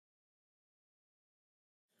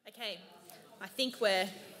Okay, I think we're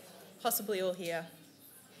possibly all here.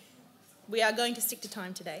 We are going to stick to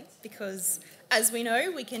time today because, as we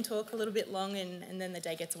know, we can talk a little bit long and then the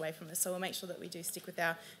day gets away from us. So we'll make sure that we do stick with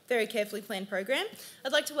our very carefully planned program.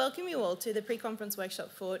 I'd like to welcome you all to the Preconference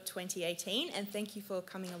workshop for 2018 and thank you for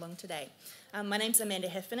coming along today. My name's Amanda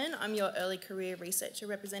Heffernan. I'm your early career researcher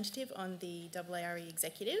representative on the AARE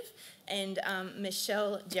executive, and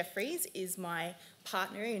Michelle Jeffries is my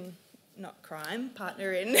partner in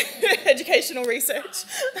partner in educational research.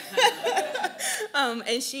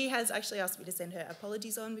 And she has actually asked me to send her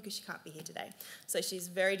apologies on because she can't be here today. So she's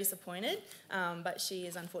very disappointed, but she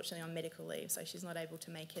is unfortunately on medical leave, so she's not able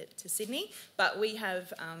to make it to Sydney. But we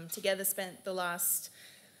have together spent the last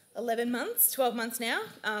 12 months now,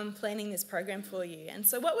 planning this program for you. And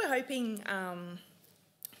so what we're hoping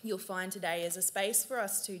you'll find today is a space for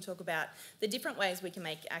us to talk about the different ways we can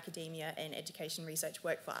make academia and education research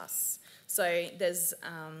work for us. So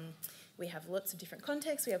we have lots of different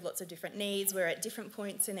contexts, we have lots of different needs, we're at different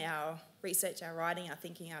points in our research, our writing, our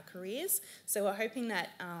thinking, our careers. So we're hoping that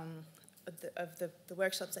of the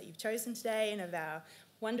workshops that you've chosen today and of our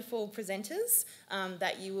wonderful presenters,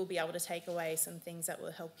 that you will be able to take away some things that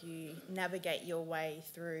will help you navigate your way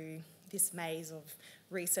through this maze of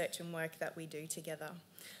research and work that we do together.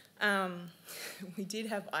 We did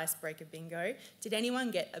have icebreaker bingo. Did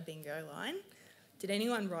anyone get a bingo line? Did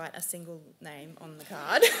anyone write a single name on the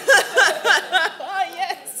card? Oh,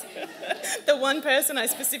 yes. The one person I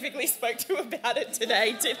specifically spoke to about it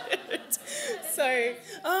today did it. So,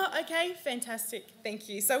 okay, fantastic, thank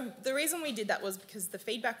you. So the reason we did that was because the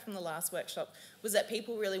feedback from the last workshop was that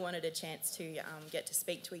people really wanted a chance to get to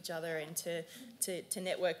speak to each other and to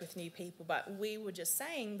network with new people, but we were just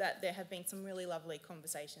saying that there have been some really lovely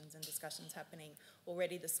conversations and discussions happening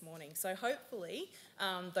already this morning. So hopefully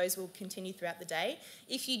those will continue throughout the day.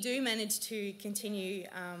 If you do manage to continue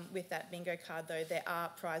with that bingo card though, there are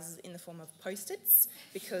prizes in the form of post-its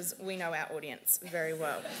because we know our audience very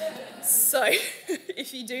well. So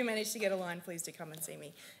if you do manage to get a line, please do come and see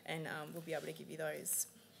me and we'll be able to give you those.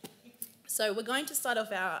 So we're going to start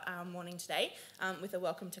off our morning today with a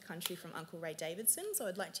welcome to country from Uncle Ray Davidson. So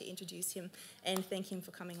I'd like to introduce him and thank him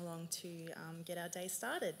for coming along to get our day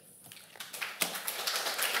started.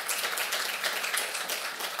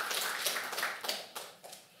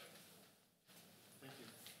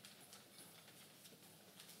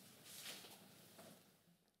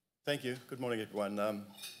 Thank you. Good morning, everyone.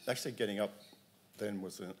 Actually, getting up then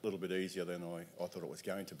was a little bit easier than I thought it was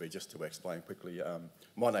going to be. Just to explain quickly,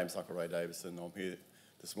 my name's Uncle Ray Davison. I'm here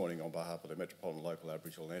this morning on behalf of the Metropolitan Local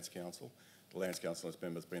Aboriginal Lands Council. The Lands Council and its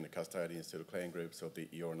members being the custodians to the clan groups of the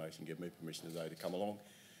Eora Nation give me permission today to come along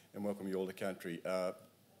and welcome you all to country.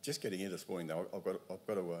 Just getting here this morning though, I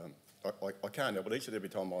can't help it. Each and every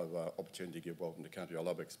time I have an opportunity to give welcome to country, I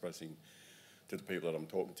love expressing to the people that I'm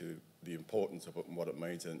talking to the importance of it and what it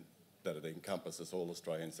means, and that it encompasses all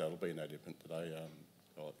Australians, so it'll be no different today.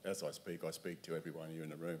 As I speak to everyone here in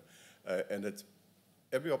the room. And it's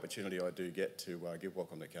every opportunity I do get to give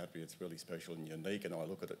welcome to country, it's really special and unique, and I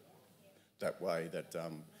look at it that way, that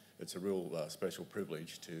it's a real special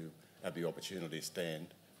privilege to have the opportunity to stand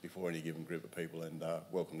before any given group of people and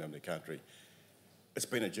welcome them to country. It's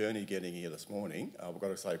been a journey getting here this morning. I've got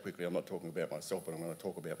to say quickly, I'm not talking about myself, but I'm going to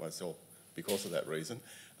talk about myself because of that reason.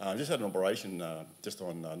 I just had an operation just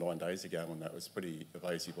on 9 days ago, and that was pretty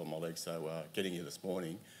evasive on my legs, so getting here this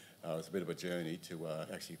morning was a bit of a journey to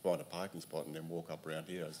actually find a parking spot and then walk up around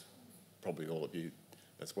here, as probably all of you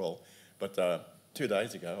as well. But 2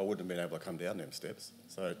 days ago, I wouldn't have been able to come down them steps,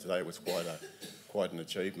 so today was quite an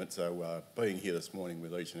achievement. So being here this morning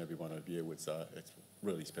with each and every one of you, it's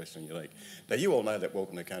really special and unique. Now, you all know that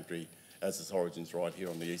Welcome to Country has its origins right here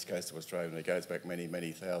on the east coast of Australia, and it goes back many,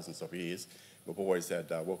 many thousands of years. We've always had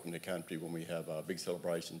Welcome to Country when we have big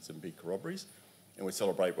celebrations and big corroborees, and we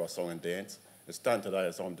celebrate by song and dance. It's done today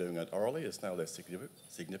as I'm doing it orally. It's no less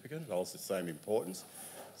significant, it holds the same importance.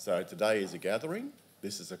 So today is a gathering,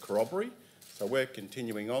 this is a corroboree, so we're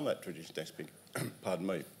continuing on that tradition that's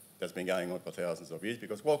been going on for thousands of years,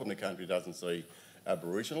 because Welcome to Country doesn't see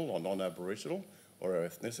Aboriginal or non-Aboriginal or our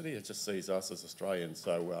ethnicity, it just sees us as Australians.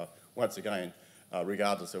 So once again,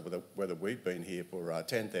 regardless of whether we've been here for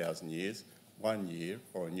 10,000 years, 1 year,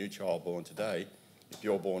 or a new child born today, if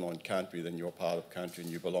you're born on country, then you're part of country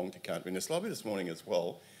and you belong to country. And it's lovely this morning as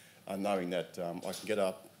well, knowing that I can get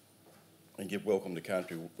up and give welcome to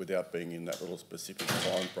country without being in that little specific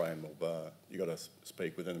time frame of you've got to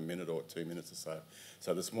speak within a minute or 2 minutes or so.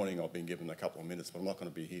 So this morning I've been given a couple of minutes, but I'm not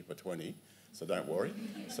going to be here for 20, so don't worry.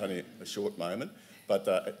 It's only a short moment.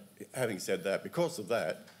 But having said that, because of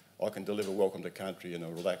that, I can deliver welcome to country in a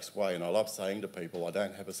relaxed way. And I love saying to people, I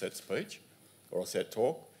don't have a set speech or a set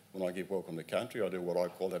talk. When I give welcome to country, I do what I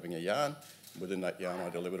call having a yarn. Within that yarn, I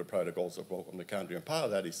deliver the protocols of welcome to country. And part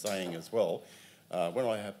of that is saying as well, when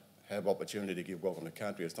I have opportunity to give welcome to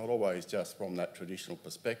country, it's not always just from that traditional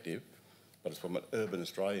perspective, but it's from an urban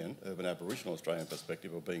Aboriginal Australian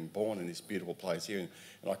perspective of being born in this beautiful place here.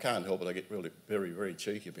 And I can't help it, I get really very, very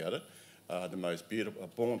cheeky about it. The most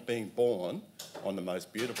beautiful, being born on the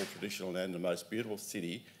most beautiful traditional land, the most beautiful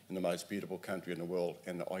city in the most beautiful country in the world,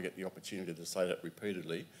 and I get the opportunity to say that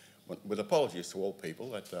repeatedly, with apologies to all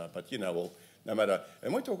people. But you know, well, no matter,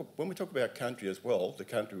 and when we talk about country as well, the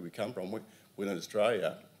country we come from, within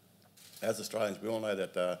Australia, as Australians, we all know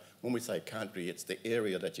that when we say country, it's the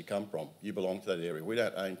area that you come from. You belong to that area. We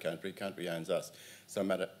don't own country; country owns us. So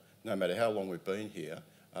no matter how long we've been here,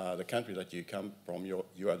 the country that you come from,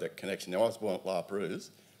 you have that connection. Now, I was born at La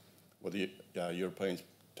Perouse, where the Europeans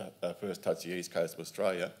first touched the east coast of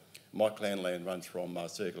Australia. My clan land runs from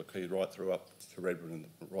Circular Quay right through up to Redwood and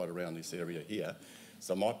right around this area here.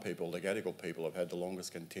 So my people, the Gadigal people, have had the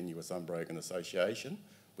longest continuous unbroken association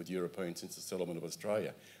with Europeans since the settlement of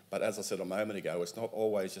Australia. But as I said a moment ago, it's not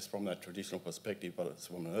always just from that traditional perspective, but it's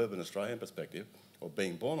from an urban Australian perspective of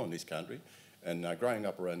being born on this country and growing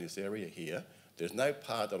up around this area here. There's no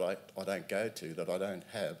part that I don't go to that I don't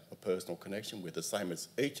have a personal connection with, the same as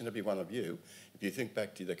each and every one of you. If you think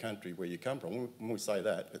back to the country where you come from, when we say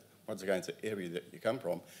that, once again, it's the area that you come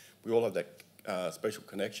from, we all have that special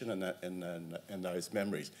connection and those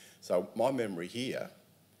memories. So my memory here,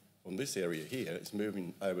 from this area here, is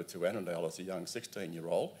moving over to Annandale as a young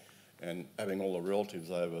 16-year-old and having all the relatives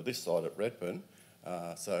over this side at Redfern.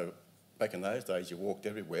 So back in those days, you walked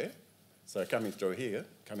everywhere. So coming through here,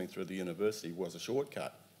 coming through the university was a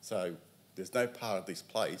shortcut. So there's no part of this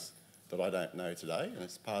place that I don't know today, and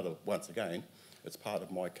it's part of, once again, it's part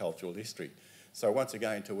of my cultural history. So once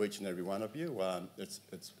again, to each and every one of you, it's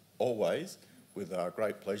always with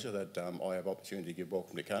great pleasure that I have opportunity to give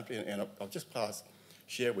welcome to country. And I'll just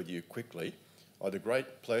share with you quickly. I had a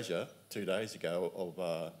great pleasure 2 days ago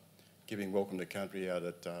of giving welcome to country out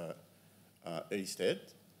at East Ed,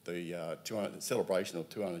 the celebration of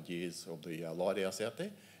 200 years of the lighthouse out there,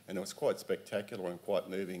 and it was quite spectacular and quite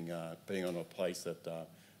moving being on a place that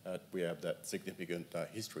we have that significant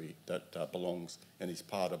history that belongs and is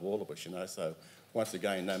part of all of us, you know. So once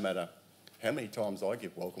again, no matter how many times I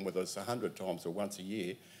give welcome, whether it's 100 times or once a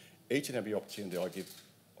year, each and every opportunity I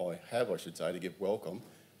have to give welcome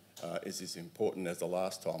is as important as the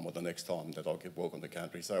last time or the next time that I'll give welcome to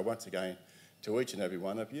country. So once again, to each and every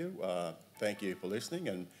one of you, thank you for listening,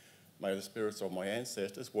 and may the spirits of my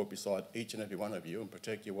ancestors walk beside each and every one of you and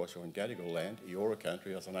protect you whilst you're on Gadigal land, Eora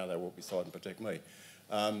country, as I know they walk beside and protect me.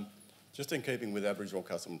 Just in keeping with Aboriginal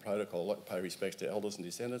custom and protocol, I'd like to pay respects to elders and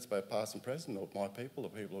descendants, both past and present, of my people, the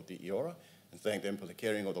people of the Eora, and thank them for the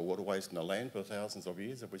caring of the waterways and the land for thousands of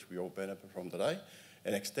years, of which we all benefit from today,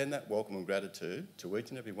 and extend that welcome and gratitude to each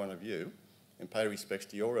and every one of you, and pay respects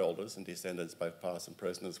to your elders and descendants, both past and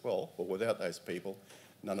present as well. For without those people,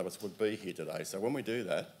 none of us would be here today. So when we do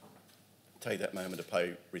that, take that moment to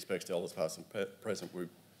pay respects to elders past and present, we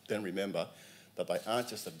then remember that they aren't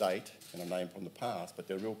just a date and a name from the past, but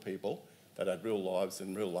they're real people that had real lives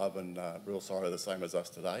and real love and real sorrow the same as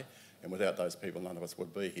us today. And without those people, none of us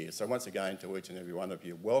would be here. So once again, to each and every one of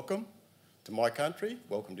you, welcome to my country,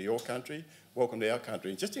 welcome to your country, welcome to our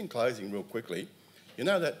country. And just in closing real quickly, you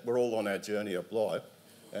know that we're all on our journey of life,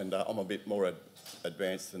 and I'm a bit more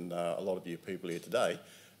advanced than a lot of you people here today.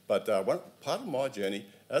 But part of my journey,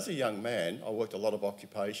 as a young man, I worked a lot of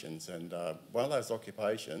occupations, and one of those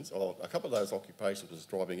occupations, or a couple of those occupations, was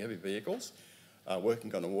driving heavy vehicles,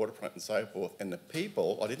 working on the waterfront and so forth. And the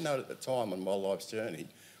people, I didn't know it at the time on my life's journey,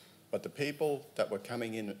 but the people that were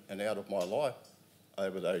coming in and out of my life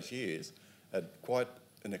over those years had quite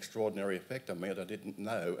an extraordinary effect on me that I didn't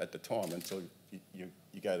know at the time until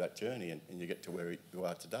you go that journey and you get to where you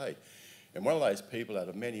are today. And one of those people out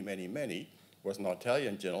of many, many, many was an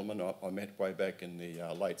Italian gentleman I met way back in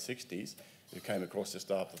the late 60s, who came across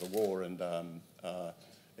just after the war, and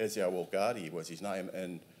Ezio Walgardi was his name.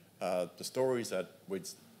 And the stories that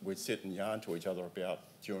we'd sit and yarn to each other about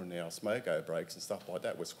during our smoko breaks and stuff like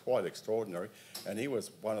that was quite extraordinary. And he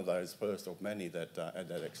was one of those first of many that had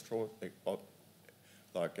that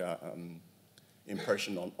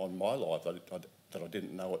impression on my life that I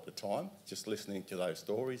didn't know at the time. Just listening to those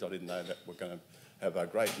stories, I didn't know that we're going to have a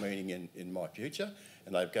great meaning in my future.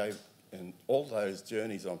 And all those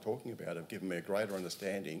journeys I'm talking about have given me a greater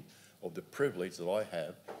understanding of the privilege that I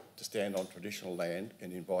have to stand on traditional land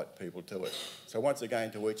and invite people to it. So once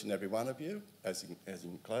again, to each and every one of you, as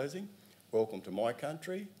in closing, welcome to my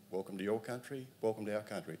country, welcome to your country, welcome to our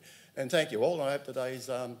country. And thank you all, and I hope today's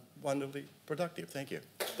wonderfully productive. Thank you.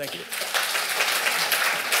 Thank you.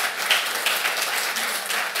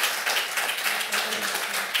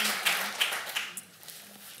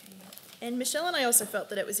 And Michelle and I also felt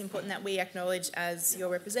that it was important that we acknowledge, as your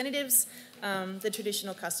representatives, the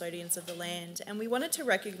traditional custodians of the land. And we wanted to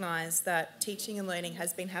recognise that teaching and learning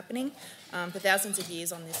has been happening for thousands of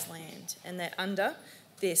years on this land, and that under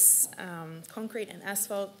this concrete and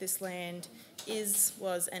asphalt, this land is,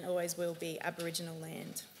 was and always will be Aboriginal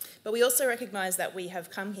land. But we also recognise that we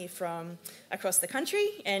have come here from across the country,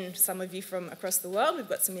 and some of you from across the world. We've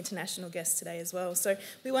got some international guests today as well. So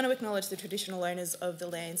we want to acknowledge the traditional owners of the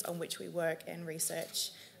lands on which we work and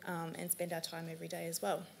research and spend our time every day as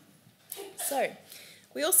well. So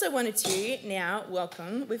we also wanted to now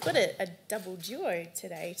welcome, we've got a double duo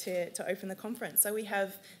today to open the conference. So we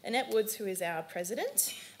have Annette Woods, who is our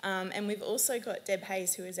president, and we've also got Deb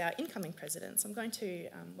Hayes, who is our incoming president. So I'm going to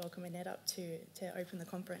welcome Annette up to open the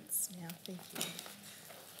conference now. Thank you.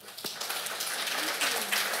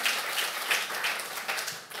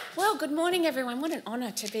 Well, good morning, everyone. What an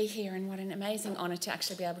honour to be here, and what an amazing honour to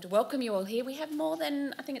actually be able to welcome you all here. We have more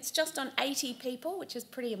than, I think it's just on 80 people, which is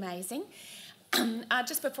pretty amazing.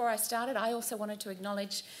 Just before I started, I also wanted to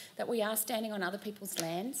acknowledge that we are standing on other people's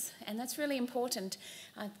lands, and that's really important,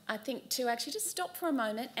 I think, to actually just stop for a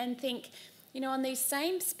moment and think, you know, on these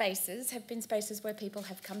same spaces have been spaces where people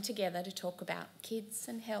have come together to talk about kids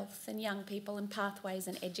and health and young people and pathways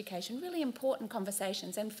and education, really important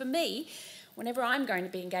conversations. And for me, whenever I'm going to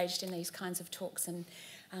be engaged in these kinds of talks and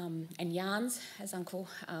yarns, as Uncle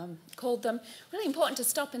called them, really important to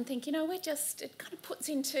stop and think, you know, it kind of puts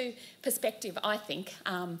into perspective, I think,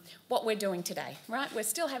 what we're doing today, right? We're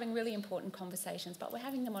still having really important conversations, but we're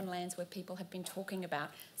having them on lands where people have been talking about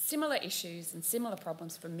similar issues and similar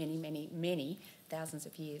problems for many, many, many thousands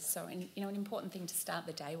of years. So, you know, an important thing to start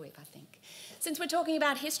the day with, I think. Since we're talking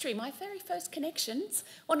about history, my very first connections,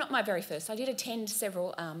 well, not my very first, I did attend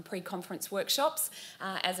several pre-conference workshops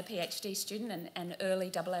as a PhD student and an early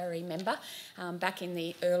AARE member back in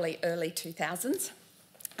the early 2000s.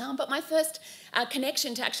 But my first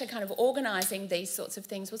connection to actually kind of organising these sorts of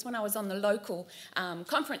things was when I was on the local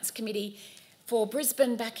conference committee for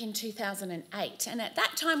Brisbane back in 2008. And at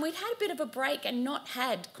that time, we'd had a bit of a break and not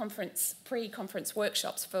had pre-conference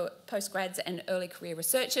workshops for postgrads and early career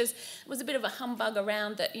researchers. It was a bit of a humbug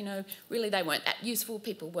around that, you know, really they weren't that useful.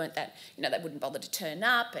 People weren't that, you know, they wouldn't bother to turn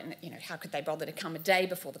up, and, you know, how could they bother to come a day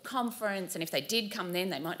before the conference? And if they did come then,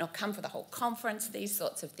 they might not come for the whole conference, these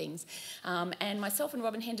sorts of things. And myself and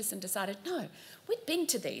Robin Henderson decided, no, we'd been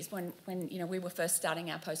to these when you know, we were first starting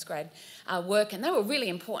our postgrad work, and they were really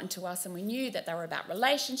important to us, and we knew that they were about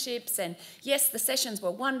relationships. And yes, the sessions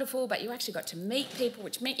were wonderful, but you actually got to meet people,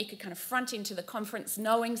 which meant you could kind of front into the conference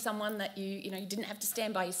knowing someone that you didn't have to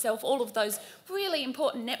stand by yourself. All of those really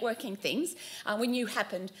important networking things we knew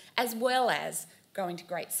happened, as well as going to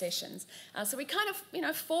great sessions. So we kind of, you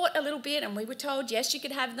know, fought a little bit, and we were told, yes, you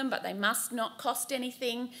could have them, but they must not cost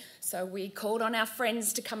anything. So we called on our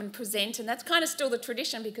friends to come and present, and that's kind of still the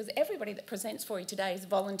tradition, because everybody that presents for you today is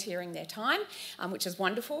volunteering their time, which is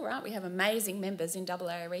wonderful, right? We have amazing members in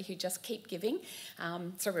AARE who just keep giving.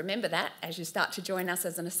 So remember that as you start to join us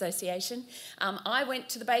as an association. I went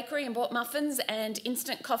to the bakery and bought muffins and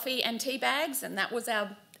instant coffee and tea bags, and that was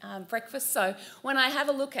our breakfast. So when I have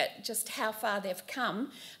a look at just how far they've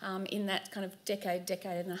come in that kind of decade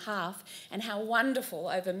and a half, and how wonderful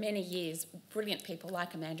over many years, brilliant people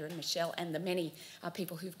like Amanda and Michelle and the many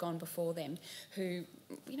people who've gone before them, who,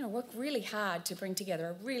 you know, work really hard to bring together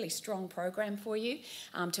a really strong program for you,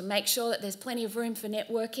 to make sure that there's plenty of room for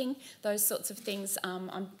networking, those sorts of things.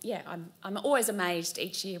 I'm always amazed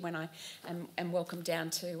each year when I am welcomed down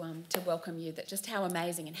to welcome you, that just how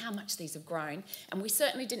amazing and how much these have grown. And we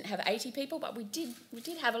certainly didn't have 80 people, but we did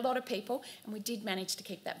have a lot of people, and we did manage to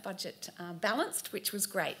keep that budget balanced, which was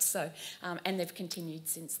great. So, and they've continued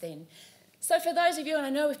since then. So for those of you, and I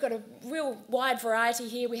know we've got a real wide variety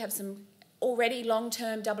here, we have some already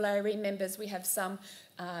long-term AARE members, we have some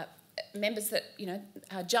members that, you know,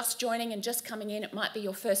 are just joining and just coming in. It might be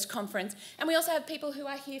your first conference. And we also have people who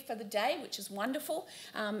are here for the day, which is wonderful.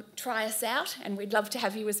 Try us out, and we'd love to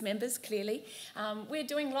have you as members, clearly. We're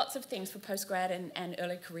doing lots of things for postgrad and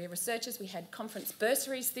early career researchers. We had conference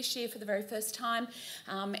bursaries this year for the very first time,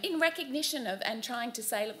 in recognition of, and trying to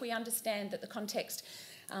say, look, we understand that the context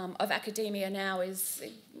of academia now is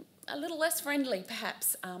a little less friendly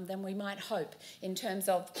perhaps than we might hope in terms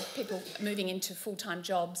of people moving into full-time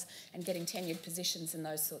jobs and getting tenured positions and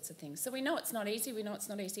those sorts of things. So we know it's not easy. We know it's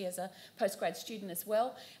not easy as a postgrad student as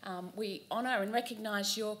well. We honour and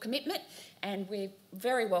recognise your commitment, and we're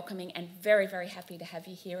very welcoming and very, very happy to have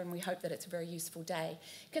you here, and we hope that it's a very useful day.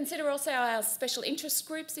 Consider also our special interest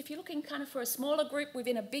groups. If you're looking kind of for a smaller group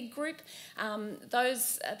within a big group,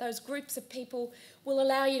 those groups of people will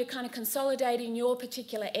allow you to kind of consolidate in your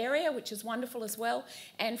particular area, which is wonderful as well.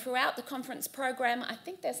 And throughout the conference program, I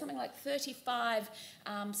think there's something like 35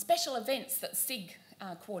 special events that SIG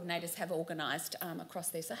coordinators have organised across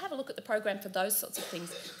there. So have a look at the program for those sorts of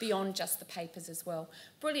things beyond just the papers as well.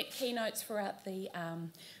 Brilliant keynotes throughout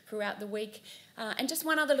the week. And just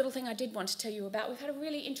one other little thing I did want to tell you about. We've had a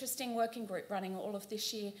really interesting working group running all of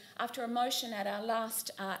this year after a motion at our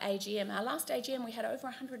last AGM. Our last AGM we had over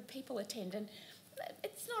 100 people attend, and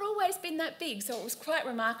it's not always been that big, so it was quite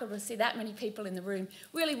remarkable to see that many people in the room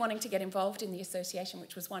really wanting to get involved in the association,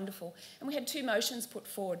 which was wonderful. And we had 2 motions put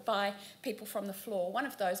forward by people from the floor. One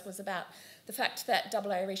of those was about the fact that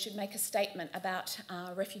AARE should make a statement about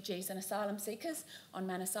refugees and asylum seekers on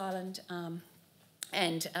Manus Island,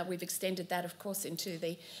 and we've extended that, of course, into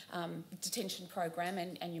the detention program,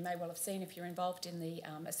 and you may well have seen if you're involved in the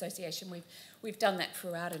association, we've done that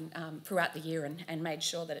throughout the year and made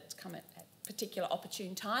sure that it's come at particular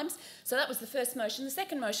opportune times. So that was the first motion. The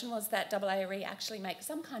second motion was that AARE actually make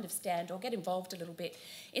some kind of stand or get involved a little bit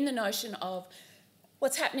in the notion of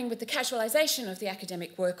what's happening with the casualisation of the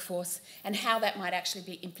academic workforce and how that might actually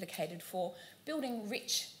be implicated for building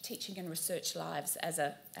rich teaching and research lives as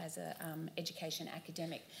a education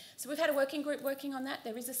academic. So we've had a working group working on that.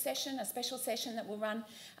 There is a session, a special session that will run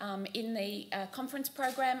in the conference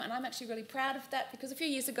program, and I'm actually really proud of that because a few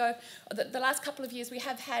years ago, the last couple of years, we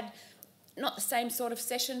have had not the same sort of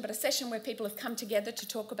session, but a session where people have come together to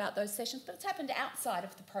talk about those sessions, but it's happened outside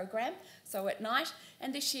of the program, so at night.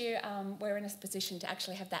 And this year we're in a position to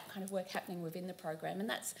actually have that kind of work happening within the program, and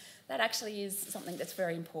that actually is something that's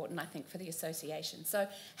very important, I think, for the association. So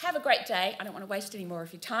have a great day. I don't want to waste any more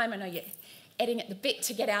of your time. I know you're edging at the bit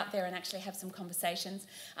to get out there and actually have some conversations.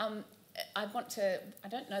 I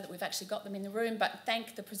don't know that we've actually got them in the room, but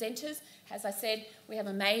thank the presenters. As I said, we have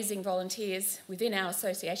amazing volunteers within our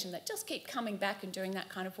association that just keep coming back and doing that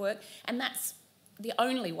kind of work, and that's the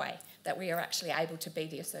only way that we are actually able to be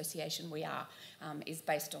the association we are, is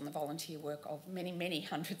based on the volunteer work of many, many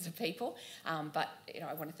hundreds of people. But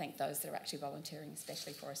I want to thank those that are actually volunteering,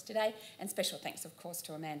 especially for us today, and special thanks, of course,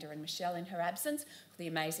 to Amanda and Michelle in her absence for the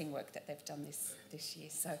amazing work that they've done this year.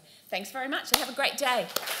 So thanks very much and have a great day.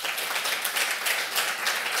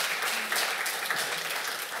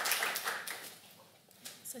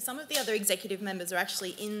 So some of the other executive members are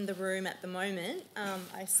actually in the room at the moment.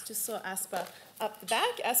 I just saw Asper up the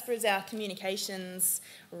back. Asper is our communications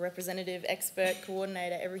representative, expert,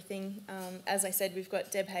 coordinator, everything. As I said, we've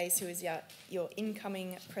got Deb Hayes, who is your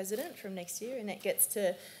incoming president from next year, and it gets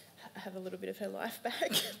to have a little bit of her life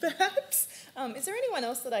back, perhaps. Is there anyone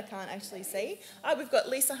else that I can't actually see? We've got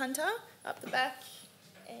Lisa Hunter up the back.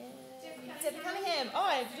 And Deb Cunningham.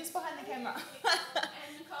 Oh, just behind the camera.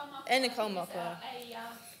 And Nicole Mockler.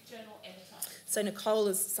 A journal editor. So Nicole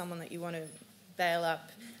is someone that you want to bail up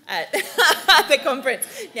at the conference.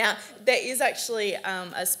 Now, there is actually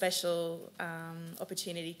a special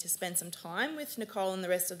opportunity to spend some time with Nicole and the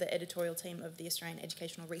rest of the editorial team of the Australian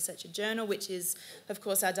Educational Researcher Journal, which is, of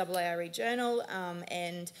course, our AARE journal,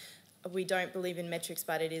 and we don't believe in metrics,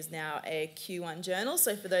 but it is now a Q1 journal.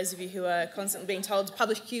 So for those of you who are constantly being told to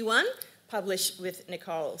publish Q1, publish with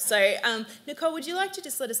Nicole. So, Nicole, would you like to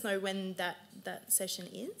just let us know when that session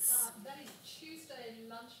is? That is Tuesday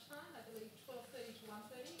lunchtime, I believe 12:30 to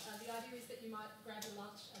 1:30. The idea is that you might grab your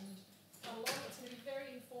lunch and come along. It's going to be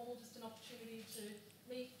very informal, just an opportunity to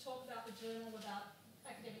meet, talk about the journal, about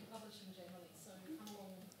academic publishing generally. So come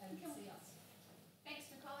along and see us. Thanks,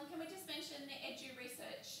 Nicole. And can we just mention the Edu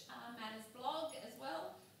Research Matters blog as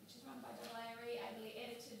well, which is run by AARE, ably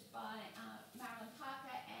edited by Marilyn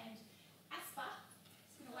Parker and Asper.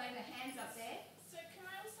 Just going to wave her hands up there. So can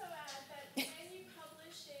I also add that when you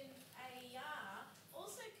publish in AARE,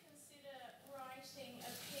 also consider writing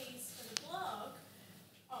a piece for the blog.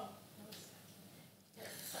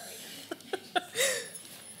 Sorry.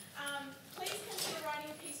 Please consider writing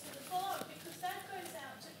a piece for the blog because that goes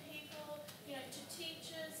out to people, to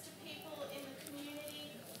teachers, to people in the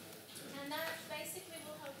community, and that basically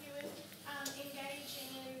will help you with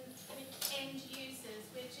engaging with end users,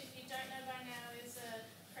 which if you don't know by now is a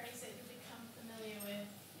phrase that you'll become familiar with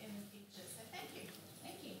in the future. So thank you.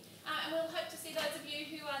 Thank you. And we'll hope to see those of you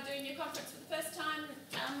who are doing your conference for the first time,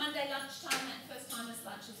 Monday lunchtime, and first timers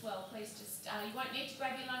lunch as well. Please just, you won't need to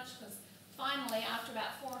grab your lunch because finally, after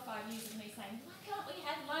about 4 or 5 years of me saying, why can't we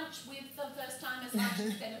have lunch with the first timers lunch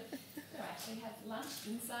instead of, we actually have lunch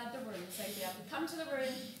inside the room. So you'll be able to come to the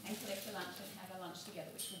room and collect your lunch and have a lunch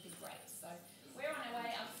together, which would be great. So we're on our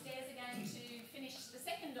way upstairs again to finish the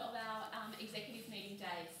second of our executive meeting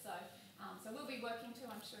days. So we'll be working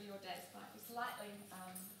too. I'm sure your days might be slightly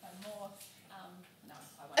more. No,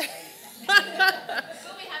 I won't say that.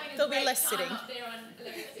 We'll be having a great less time sitting. up there on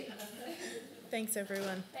less sitting. Thanks,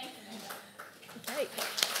 everyone. Thank you. Okay.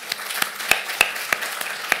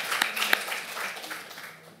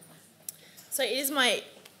 So it is my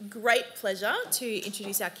great pleasure to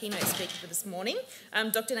introduce our keynote speaker for this morning,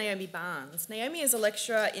 Dr. Naomi Barnes. Naomi is a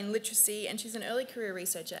lecturer in literacy and she's an early career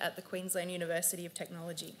researcher at the Queensland University of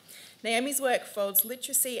Technology. Naomi's work folds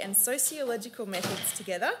literacy and sociological methods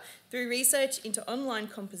together through research into online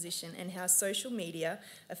composition and how social media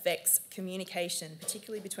affects communication,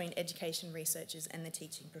 particularly between education researchers and the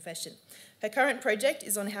teaching profession. Her current project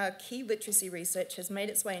is on how key literacy research has made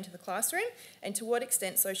its way into the classroom and to what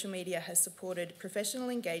extent social media has supported professional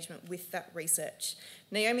engagement with that research.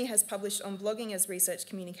 Naomi has published on blogging as research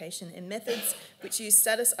communication and methods, which use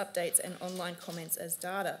status updates and online comments as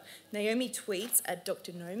data. Naomi tweets at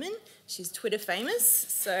Dr. Noman. She's Twitter famous,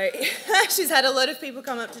 so she's had a lot of people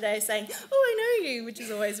come up today saying, oh, I know you, which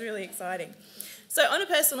is always really exciting. So on a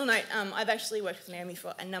personal note, I've actually worked with Naomi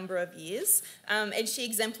for a number of years, and she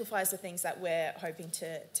exemplifies the things that we're hoping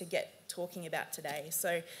to get talking about today.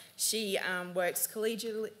 So she works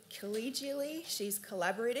collegially, she's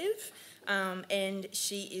collaborative, and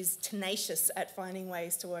she is tenacious at finding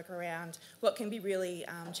ways to work around what can be really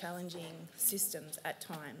challenging systems at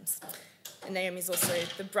times. And Naomi's also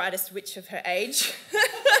the brightest witch of her age.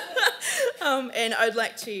 And I'd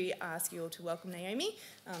like to ask you all to welcome Naomi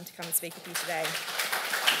to come and speak with you today.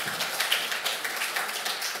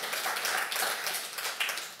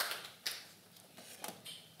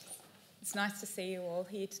 It's nice to see you all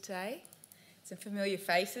here today. Some familiar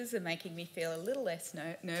faces are making me feel a little less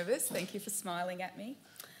nervous. Thank you for smiling at me.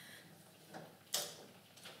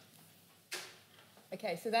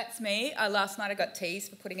 Okay, so that's me. Last night I got teased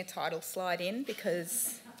for putting a title slide in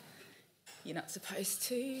because you're not supposed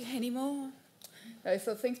to anymore. Those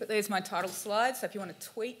sort of things, but there's my title slide, so if you want to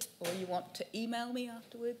tweet or you want to email me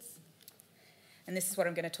afterwards. And this is what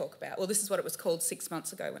I'm going to talk about. Well, this is what it was called 6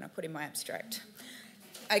 months ago when I put in my abstract.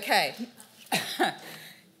 Okay,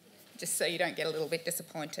 just so you don't get a little bit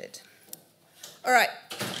disappointed. All right,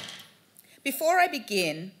 before I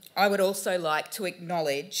begin, I would also like to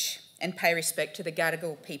acknowledge and pay respect to the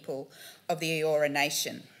Gadigal people of the AARE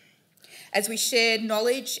Nation. As we share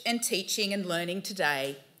knowledge and teaching and learning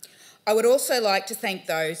today, I would also like to thank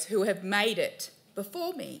those who have made it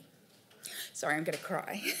before me. Sorry, I'm going to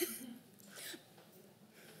cry.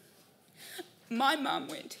 My mum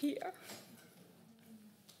went here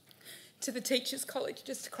to the Teachers' College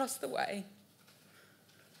just across the way.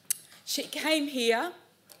 She came here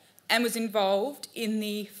and was involved in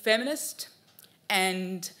the feminist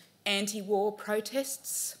and anti-war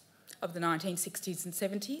protests of the 1960s and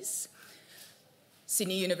 70s.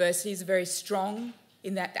 Sydney University is very strong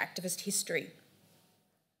in that activist history.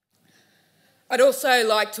 I'd also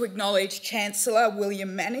like to acknowledge Chancellor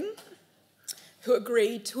William Manning, who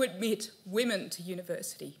agreed to admit women to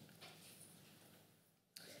university.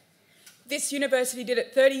 This university did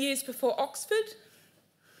it 30 years before Oxford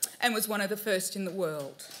and was one of the first in the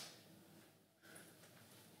world.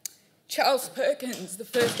 Charles Perkins, the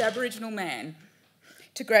first Aboriginal man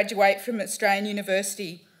to graduate from Australian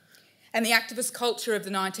University, and the activist culture of the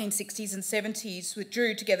 1960s and 70s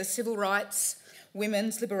drew together civil rights,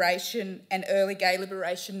 women's liberation and early gay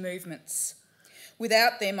liberation movements.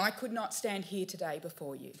 Without them, I could not stand here today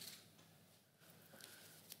before you.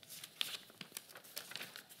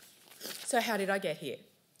 So how did I get here,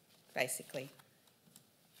 basically?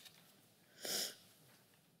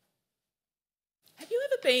 Have you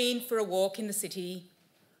ever been for a walk in the city?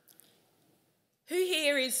 Who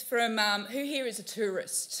here is a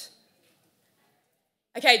tourist?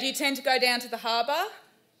 Okay, do you tend to go down to the harbour?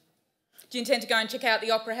 Do you intend to go and check out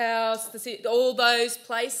the Opera House, all those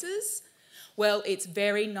places? Well, it's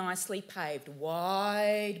very nicely paved,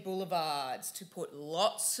 wide boulevards to put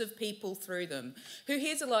lots of people through them. Who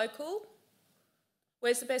here's a local?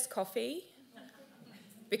 Where's the best coffee?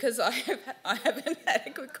 Because I haven't had a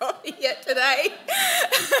good coffee yet today.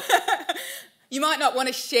 You might not want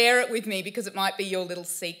to share it with me because it might be your little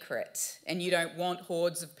secret and you don't want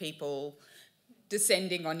hordes of people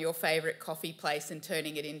descending on your favourite coffee place and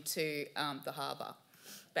turning it into the harbour,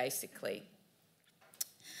 basically.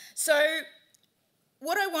 So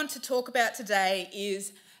what I want to talk about today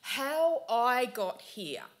is how I got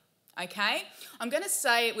here, okay? I'm going to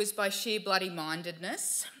say it was by sheer bloody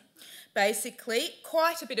mindedness, basically,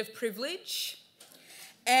 quite a bit of privilege.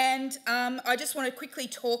 And I just want to quickly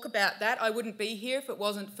talk about that. I wouldn't be here if it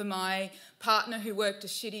wasn't for my partner who worked a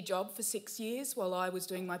shitty job for 6 years while I was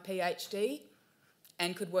doing my PhD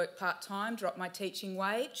and could work part-time, drop my teaching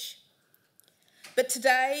wage. But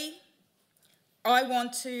today I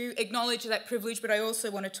want to acknowledge that privilege, but I also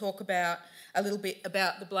want to talk about a little bit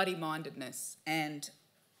about the bloody mindedness and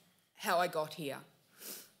how I got here.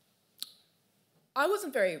 I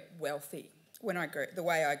wasn't very wealthy the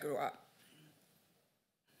way I grew up.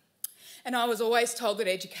 And I was always told that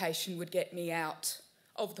education would get me out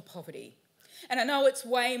of the poverty. And I know it's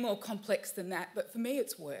way more complex than that, but for me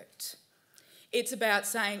it's worked. It's about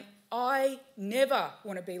saying, I never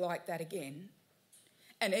want to be like that again,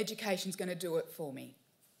 and education's going to do it for me.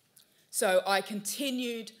 So I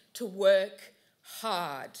continued to work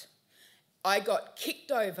hard. I got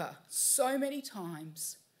kicked over so many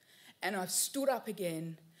times, and I've stood up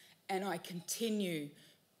again, and I continue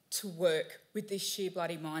to work with this sheer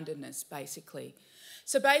bloody mindedness, basically.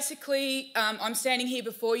 So basically, I'm standing here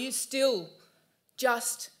before you still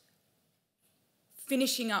just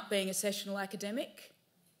finishing up being a sessional academic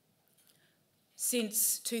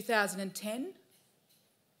since 2010.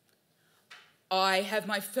 I have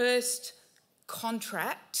my first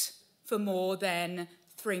contract for more than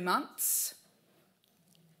 3 months,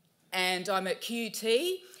 and I'm at QUT,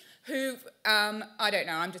 who, I don't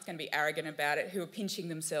know, I'm just going to be arrogant about it, who are pinching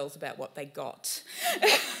themselves about what they got.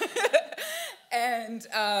 And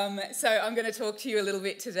so I'm going to talk to you a little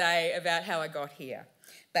bit today about how I got here,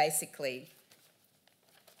 basically.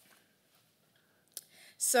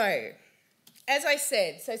 So, as I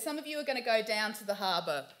said, so some of you are going to go down to the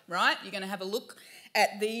harbour, right? You're going to have a look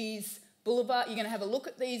at these boulevards, you're going to have a look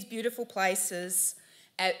at these beautiful places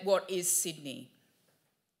at what is Sydney.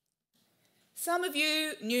 Some of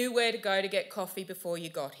you knew where to go to get coffee before you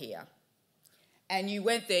got here. And you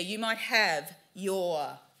went there. You might have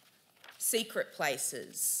your secret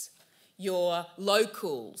places, your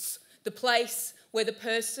locals, the place where the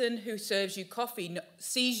person who serves you coffee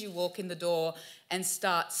sees you walk in the door and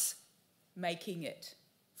starts making it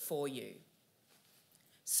for you.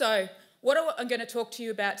 So what I'm going to talk to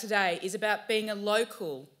you about today is about being a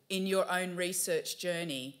local in your own research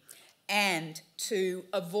journey and to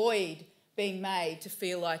avoid being made to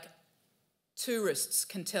feel like tourists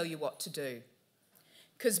can tell you what to do.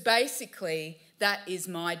 Because basically, that is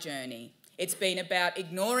my journey. It's been about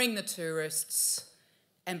ignoring the tourists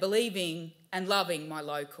and believing and loving my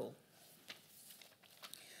local.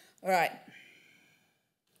 All right.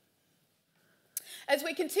 As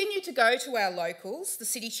we continue to go to our locals, the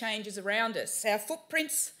city changes around us. Our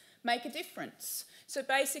footprints make a difference. So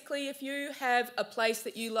basically, if you have a place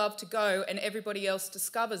that you love to go and everybody else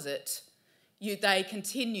discovers it, they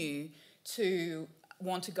continue to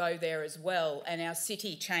want to go there as well, and our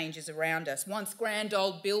city changes around us. Once grand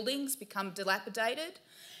old buildings become dilapidated,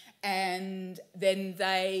 and then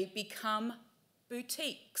they become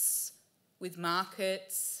boutiques with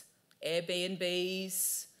markets,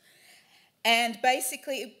 Airbnbs, and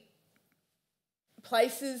basically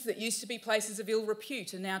places that used to be places of ill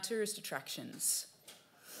repute are now tourist attractions.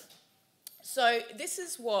 So this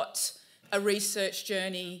is what a research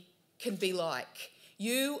journey can be like.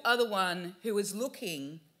 You are the one who is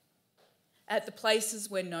looking at the places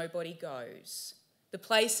where nobody goes, the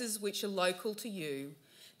places which are local to you,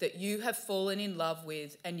 that you have fallen in love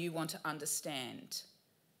with and you want to understand.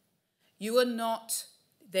 You are not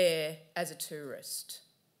there as a tourist.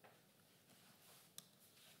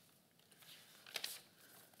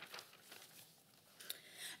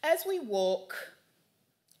 As we walk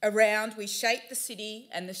around, we shape the city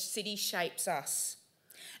and the city shapes us.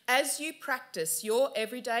 As you practice your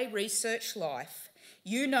everyday research life,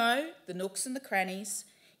 you know the nooks and the crannies.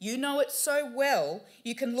 You know it so well,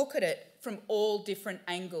 you can look at it from all different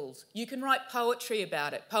angles. You can write poetry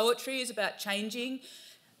about it. Poetry is about changing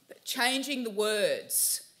the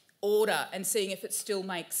words, order, and seeing if it still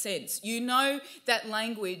makes sense. You know that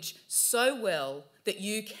language so well that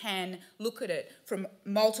you can look at it from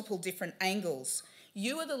multiple different angles.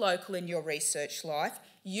 You are the local in your research life.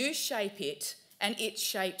 You shape it, and it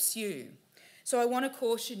shapes you. So I want to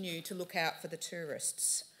caution you to look out for the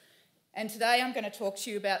tourists. And today I'm going to talk to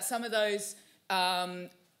you about some of those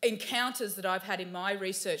encounters that I've had in my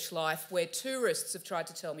research life where tourists have tried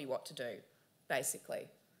to tell me what to do, basically.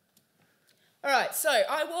 All right, so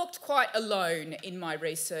I walked quite alone in my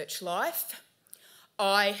research life.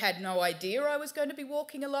 I had no idea I was going to be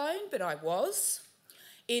walking alone, but I was.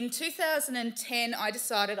 in 2010, I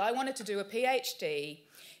decided I wanted to do a PhD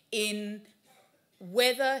in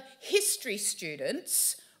whether history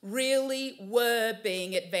students really were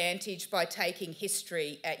being advantaged by taking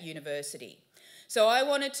history at university. So I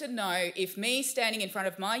wanted to know if me standing in front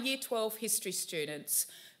of my Year 12 history students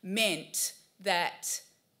meant that,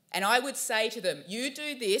 and I would say to them, you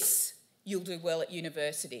do this, you'll do well at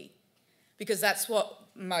university. Because that's what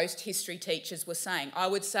most history teachers were saying. I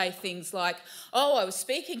would say things like, oh, I was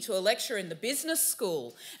speaking to a lecturer in the business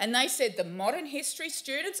school and they said the modern history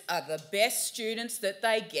students are the best students that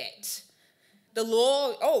they get. A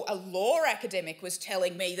law academic was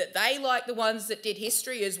telling me that they like the ones that did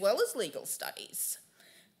history as well as legal studies.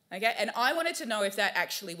 Okay, and I wanted to know if that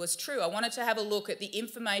actually was true. I wanted to have a look at the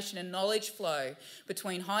information and knowledge flow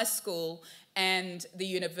between high school and the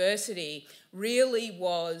university really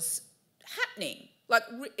was happening. Like,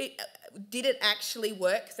 did it actually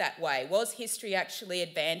work that way? Was history actually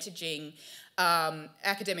advantaging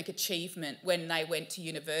academic achievement when they went to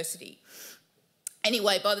university?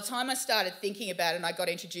 Anyway, by the time I started thinking about it and I got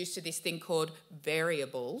introduced to this thing called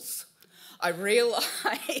variables, I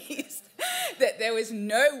realised that there was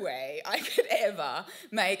no way I could ever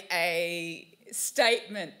make a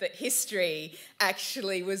statement that history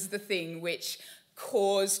actually was the thing which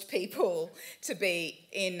caused people to be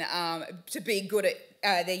good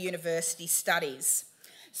at their university studies.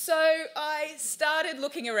 So I started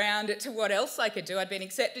looking around to what else I could do. I'd been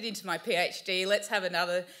accepted into my PhD. Let's have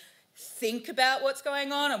another think about what's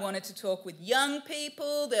going on. I wanted to talk with young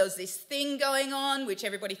people. There was this thing going on, which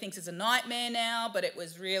everybody thinks is a nightmare now, but it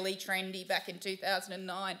was really trendy back in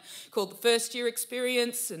 2009, called the first year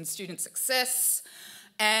experience and student success,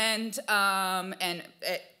 and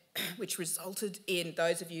which resulted in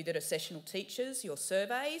those of you that are sessional teachers, your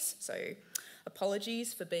surveys. So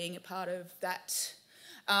apologies for being a part of that.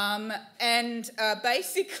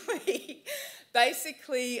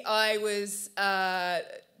 Basically, I was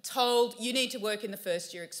told you need to work in the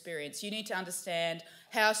first year experience. You need to understand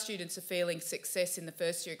how students are feeling success in the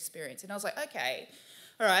first year experience. And I was like, okay,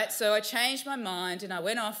 all right. So I changed my mind and I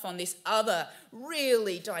went off on this other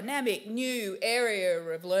really dynamic new area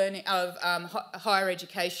of learning, of higher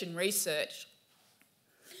education research.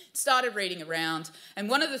 Started reading around, and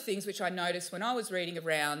one of the things which I noticed when I was reading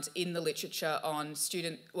around in the literature on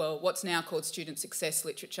what's now called student success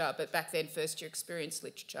literature, but back then first year experience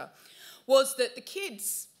literature, was that the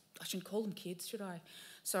kids, I shouldn't call them kids, should I?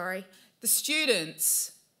 Sorry. The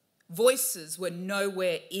students' voices were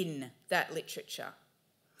nowhere in that literature.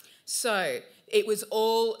 So it was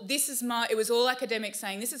all academics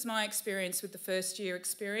saying, this is my experience with the first year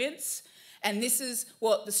experience. And this is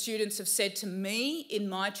what the students have said to me in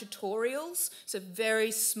my tutorials. So very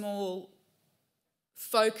small,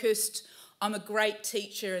 focused, I'm a great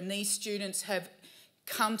teacher and these students have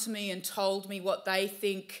come to me and told me what they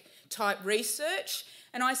think type research.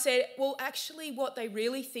 And I said, well, actually what they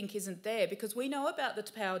really think isn't there, because we know about the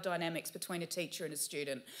power dynamics between a teacher and a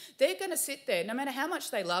student. They're going to sit there, no matter how much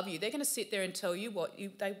they love you, they're going to sit there and tell you what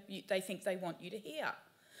they think they want you to hear.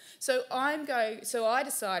 So I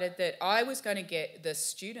decided that I was going to get the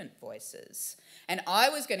student voices, and I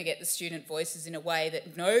was going to get the student voices in a way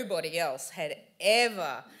that nobody else had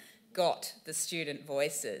ever got the student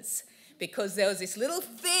voices, because there was this little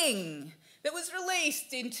thing that was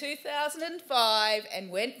released in 2005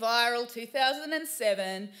 and went viral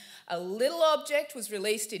 2007. A little object was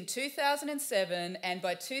released in 2007 and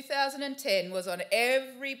by 2010 was on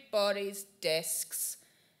everybody's desks,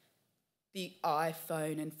 the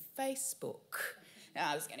iPhone and Facebook.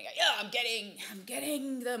 Now I was going to go, yeah, I'm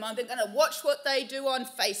getting them. I'm going to watch what they do on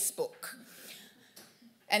Facebook.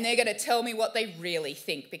 And they're going to tell me what they really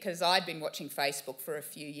think, because I'd been watching Facebook for a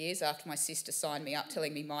few years after my sister signed me up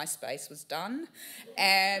telling me MySpace was done.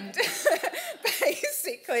 And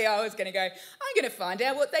basically I was going to go, I'm going to find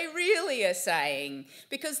out what they really are saying,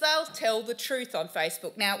 because they'll tell the truth on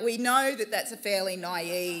Facebook. Now, we know that that's a fairly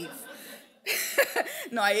naive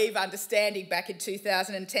understanding back in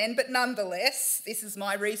 2010, but nonetheless, this is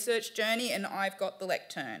my research journey and I've got the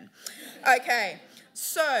lectern. Okay,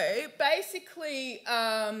 so basically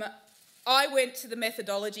I went to the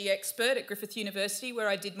methodology expert at Griffith University where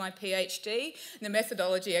I did my PhD, and the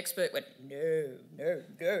methodology expert went, no,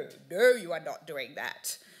 you are not doing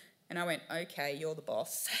that. And I went, okay, you're the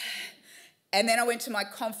boss. And then I went to my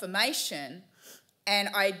confirmation and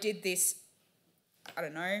I did this, I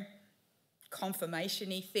don't know,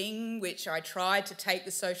 confirmation-y thing, which I tried to take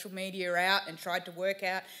the social media out and tried to work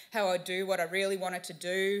out how I'd do what I really wanted to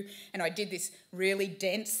do. And I did this really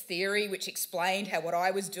dense theory which explained how what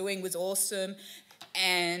I was doing was awesome,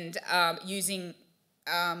 and using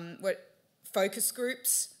focus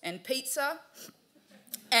groups and pizza.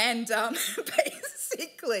 And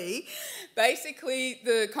basically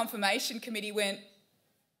the confirmation committee went,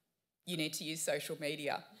 you need to use social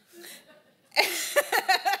media.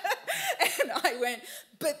 And I went,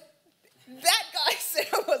 but that guy said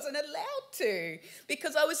I wasn't allowed to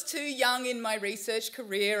because I was too young in my research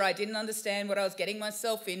career. I didn't understand what I was getting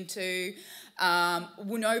myself into.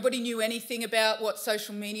 Nobody knew anything about what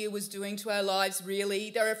social media was doing to our lives, really.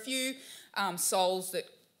 There are a few souls that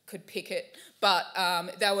could pick it, but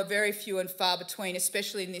they were very few and far between,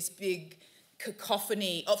 especially in this big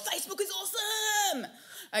cacophony of Facebook is awesome.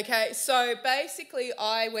 Okay, so basically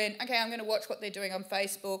I went, okay, I'm going to watch what they're doing on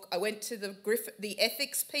Facebook. I went to the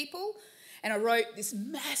ethics people and I wrote this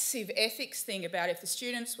massive ethics thing about if the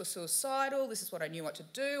students were suicidal, this is what I knew what to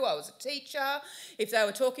do. I was a teacher. If they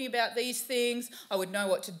were talking about these things, I would know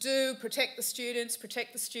what to do, protect the students,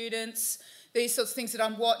 these sorts of things that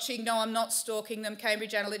I'm watching. No, I'm not stalking them,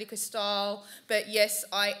 Cambridge Analytica style, but yes,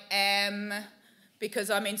 I am, because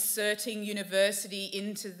I'm inserting university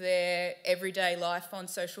into their everyday life on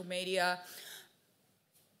social media.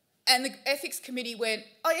 And the ethics committee went,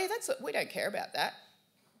 oh yeah, we don't care about that.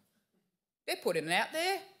 They're putting it out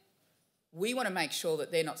there. We want to make sure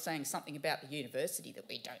that they're not saying something about the university that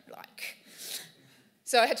we don't like.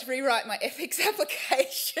 So I had to rewrite my ethics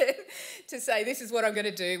application to say this is what I'm going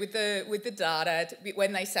to do with the data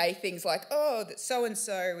when they say things like, oh, that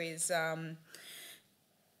so-and-so is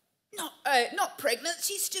not pregnant,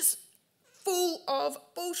 she's just full of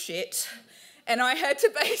bullshit. And I had to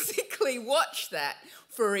basically watch that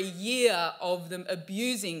for a year of them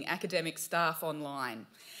abusing academic staff online.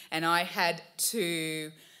 And I had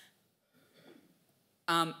to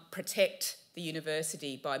protect the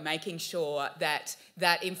university by making sure that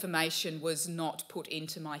that information was not put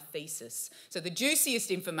into my thesis. So the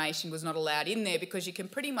juiciest information was not allowed in there because you can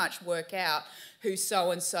pretty much work out who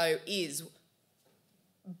so-and-so is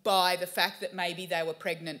by the fact that maybe they were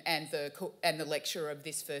pregnant and the lecturer of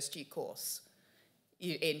this first year course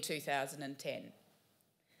in 2010.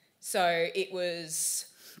 So it was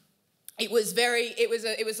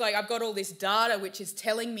like I've got all this data which is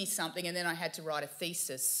telling me something, and then I had to write a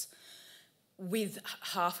thesis with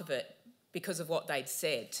half of it because of what they'd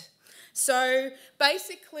said. So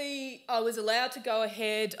basically I was allowed to go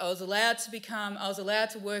ahead, I was allowed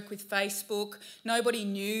to work with Facebook. Nobody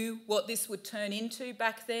knew what this would turn into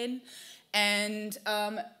back then, and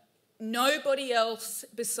nobody else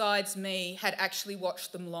besides me had actually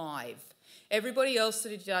watched them live. Everybody else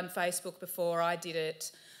that had done Facebook before I did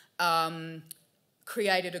it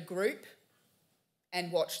created a group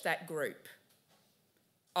and watched that group.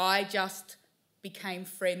 I just became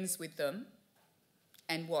friends with them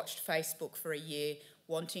and watched Facebook for a year,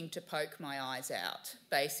 wanting to poke my eyes out,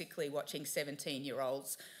 basically watching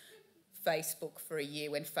 17-year-olds Facebook for a year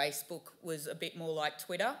when Facebook was a bit more like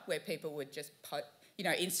Twitter, where people would just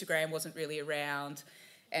Instagram wasn't really around,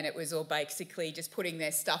 and it was all basically just putting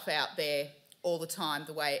their stuff out there all the time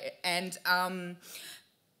so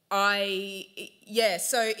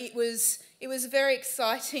it was a very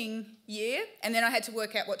exciting year, and then I had to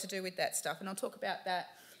work out what to do with that stuff, and I'll talk about that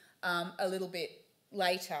a little bit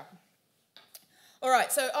later. All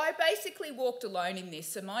right, so I basically walked alone in this,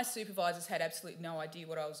 so my supervisors had absolutely no idea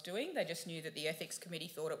what I was doing. They just knew that the ethics committee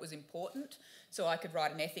thought it was important, so I could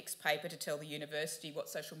write an ethics paper to tell the university what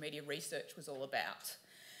social media research was all about.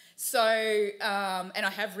 So, and I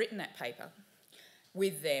have written that paper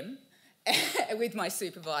with them, with my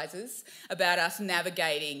supervisors, about us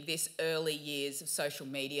navigating this early years of social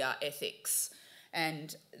media ethics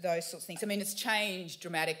and those sorts of things. I mean, it's changed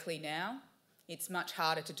dramatically now. It's much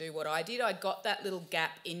harder to do what I did. I got that little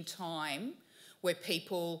gap in time where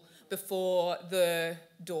people, before the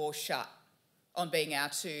door shut on being able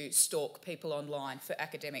to stalk people online for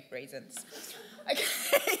academic reasons.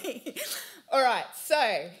 Okay. All right,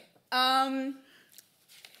 so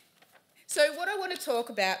what I want to talk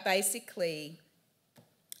about basically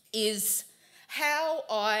is how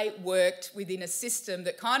I worked within a system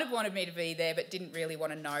that kind of wanted me to be there but didn't really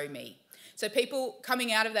want to know me. So people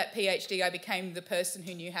coming out of that PhD, I became the person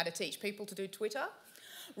who knew how to teach people to do Twitter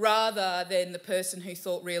rather than the person who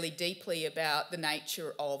thought really deeply about the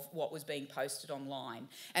nature of what was being posted online.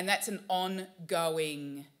 And that's an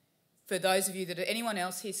ongoing, for those of you anyone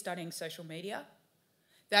else here studying social media,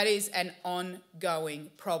 that is an ongoing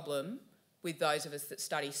problem with those of us that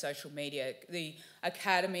study social media. The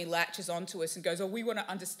academy latches onto us and goes, oh, we want to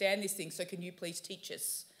understand this thing, so can you please teach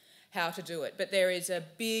us how to do it? But there is a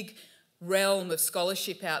big realm of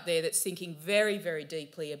scholarship out there that's thinking very, very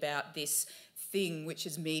deeply about this thing which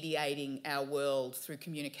is mediating our world through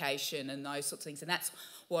communication and those sorts of things, and that's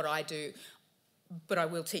what I do. but I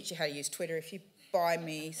will teach you how to use Twitter if you buy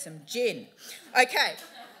me some gin. Okay.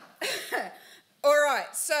 All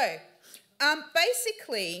right, so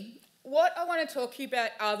basically what I want to talk to you about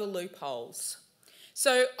are the loopholes.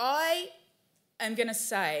 So I am going to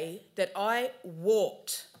say that I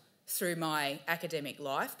walked through my academic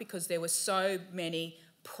life because there were so many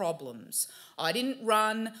problems. I didn't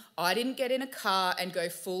run, I didn't get in a car and go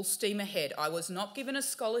full steam ahead. I was not given a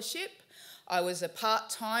scholarship. I was a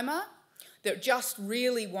part-timer that just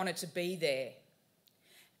really wanted to be there.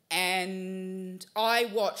 And I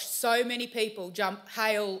watched so many people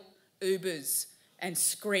hail Ubers and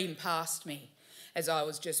scream past me as I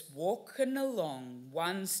was just walking along,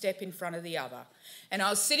 one step in front of the other. And I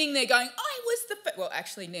was sitting there going, I was the first. Well,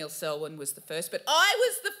 actually, Neil Selwyn was the first, but I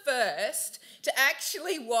was the first to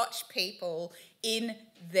actually watch people in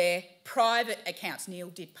their private accounts. Neil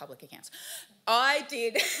did public accounts. I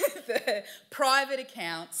did the private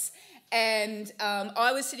accounts, and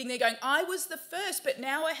I was sitting there going, I was the first, but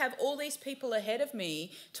now I have all these people ahead of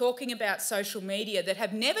me talking about social media that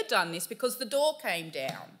have never done this because the door came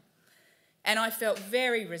down. And I felt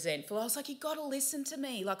very resentful. I was like, you've got to listen to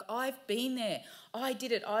me. Like, I've been there. I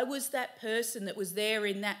did it. I was that person that was there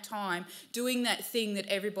in that time doing that thing that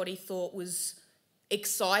everybody thought was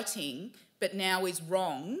exciting but now is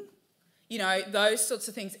wrong. You know, those sorts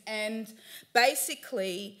of things. And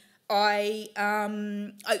basically,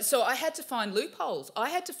 so I had to find loopholes. I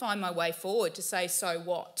had to find my way forward to say, so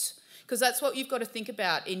what? Because that's what you've got to think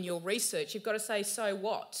about in your research. You've got to say, so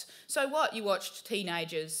what? So what? You watched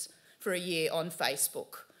teenagers for a year on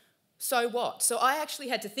Facebook. So what? So I actually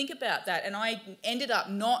had to think about that, and I ended up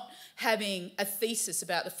not having a thesis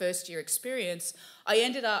about the first year experience. I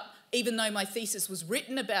ended up, even though my thesis was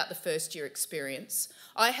written about the first year experience,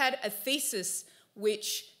 I had a thesis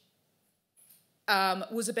which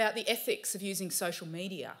was about the ethics of using social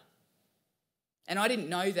media. And I didn't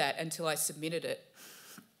know that until I submitted it.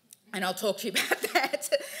 And I'll talk to you about that.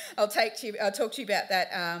 I'll talk to you about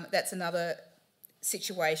that. That's another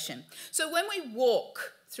situation. So when we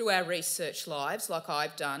walk through our research lives, like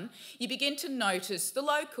I've done, you begin to notice the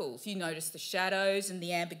locals. You notice the shadows and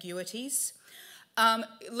the ambiguities.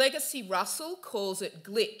 Legacy Russell calls it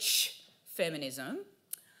glitch feminism.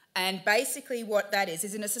 And basically what that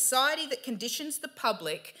is in a society that conditions the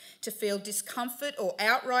public to feel discomfort or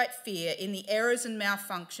outright fear in the errors and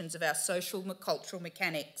malfunctions of our social and cultural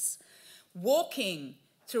mechanics. Walking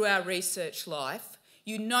through our research life,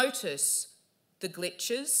 you notice the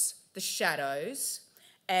glitches, the shadows,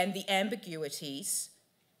 and the ambiguities.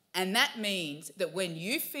 And that means that when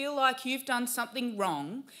you feel like you've done something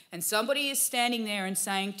wrong and somebody is standing there and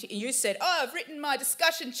saying to you, said, oh, I've written my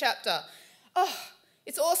discussion chapter. Oh,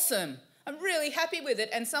 it's awesome. I'm really happy with it.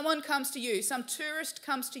 And someone comes to you, some tourist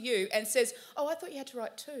comes to you and says, oh, I thought you had to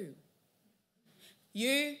write two.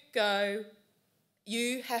 You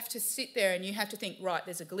have to sit there and you have to think, right,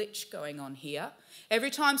 there's a glitch going on here. Every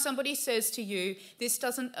time somebody says to you, that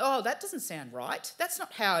doesn't sound right. That's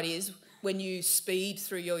not how it is when you speed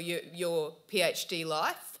through your PhD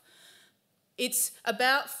life. It's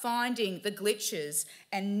about finding the glitches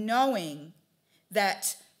and knowing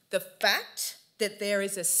that the fact that there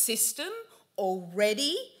is a system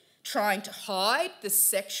already trying to hide the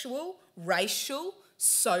sexual, racial,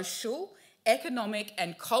 social, economic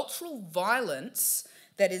and cultural violence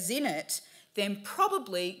that is in it, then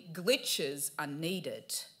probably glitches are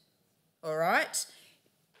needed. All right?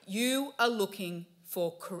 You are looking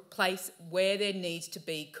for a place where there needs to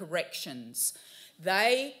be corrections.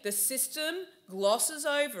 The system glosses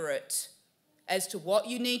over it as to what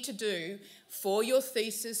you need to do for your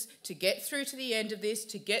thesis to get through to the end of this,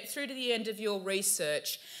 to get through to the end of your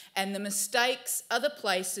research, and the mistakes are the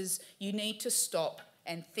places you need to stop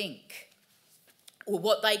and think. Or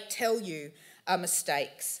what they tell you are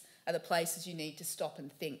mistakes are the places you need to stop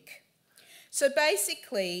and think. So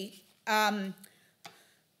basically,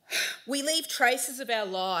 we leave traces of our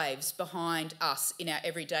lives behind us in our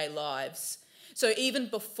everyday lives. So even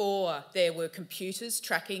before there were computers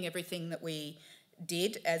tracking everything that we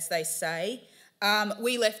did, as they say,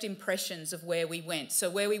 we left impressions of where we went. So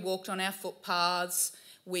where we walked on our footpaths,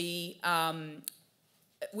 we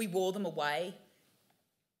wore them away.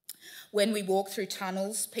 When we walk through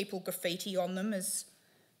tunnels, people graffiti on them, as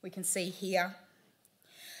we can see here.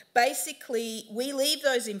 Basically, we leave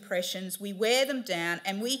those impressions, we wear them down,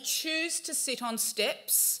 and we choose to sit on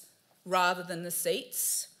steps rather than the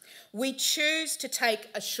seats. We choose to take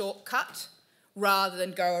a shortcut rather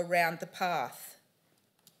than go around the path.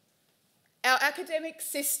 Our academic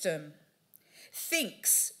system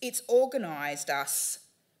thinks it's organised us,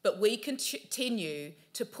 but we continue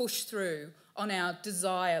to push through on our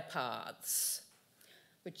desire paths.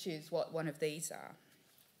 which is what one of these are.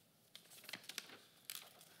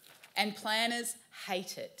 And planners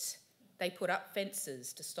hate it. They put up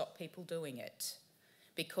fences to stop people doing it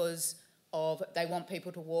because they want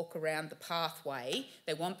people to walk around the pathway.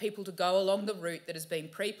 They want people to go along the route that has been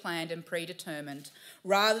pre-planned and predetermined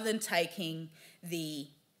rather than taking the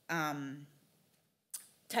route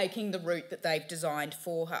that they've designed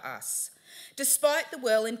for us. Despite the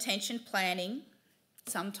well-intentioned planning,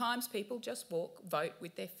 sometimes people just vote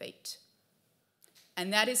with their feet.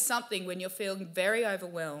 And that is something when you're feeling very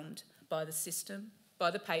overwhelmed by the system, by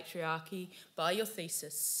the patriarchy, by your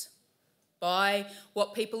thesis, by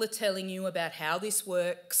what people are telling you about how this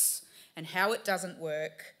works and how it doesn't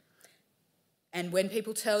work. And when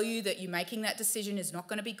people tell you that you making that decision is not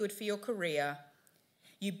going to be good for your career,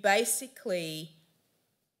 you basically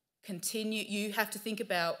you have to think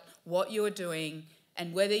about what you're doing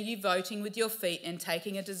and whether you voting with your feet and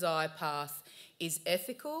taking a desired path is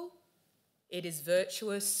ethical, it is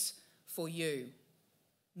virtuous for you,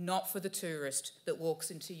 not for the tourist that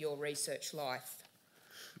walks into your research life.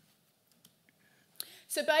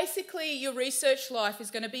 So basically, your research life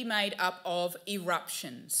is going to be made up of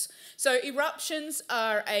eruptions. So eruptions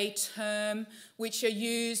are a term which is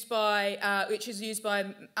used by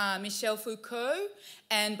Michel Foucault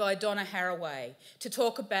and by Donna Haraway to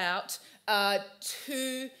talk about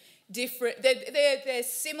two different. They're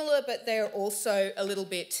similar, but they're also a little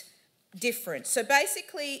bit different. So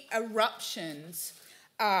basically, eruptions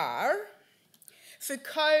are.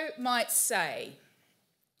 Foucault might say,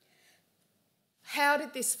 how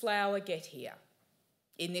did this flower get here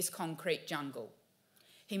in this concrete jungle?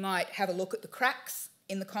 He might have a look at the cracks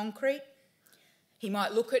in the concrete. He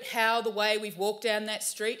might look at how the way we've walked down that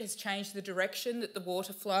street has changed the direction that the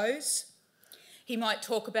water flows. He might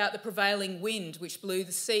talk about the prevailing wind which blew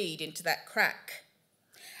the seed into that crack.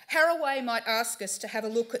 Haraway might ask us to have a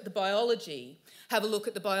look at the biology,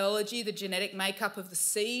 the genetic makeup of the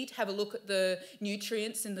seed, have a look at the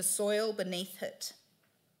nutrients in the soil beneath it.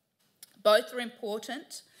 Both are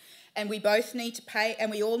important, and we both need to pay,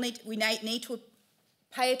 and we need to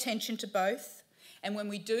pay attention to both. And when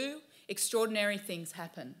we do, extraordinary things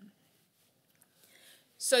happen.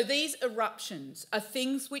 So these eruptions are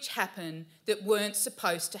things which happen that weren't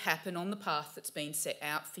supposed to happen on the path that's been set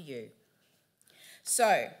out for you.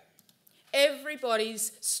 So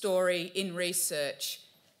everybody's story in research,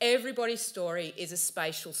 everybody's story is a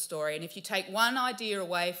spatial story. And if you take one idea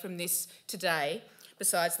away from this today,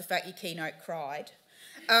 besides the fact your keynote cried,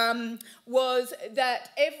 was that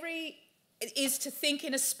is to think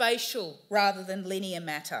in a spatial rather than linear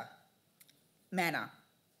manner.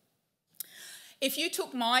 If you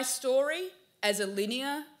took my story as a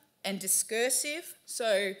linear and discursive,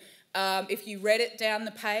 so if you read it down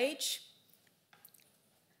the page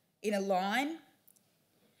in a line,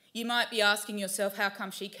 you might be asking yourself, how come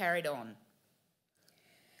she carried on?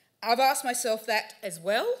 I've asked myself that as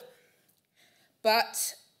well.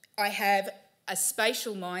 But I have a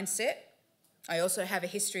spatial mindset. I also have a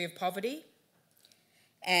history of poverty.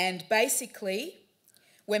 And basically,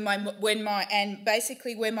 when my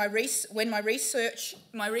research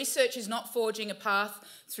is not forging a path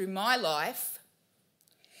through my life,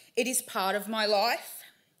 it is part of my life,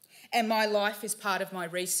 and my life is part of my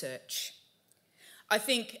research. I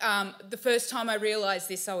think the first time I realised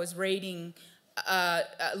this, I was reading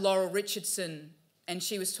Laurel Richardson, and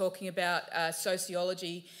she was talking about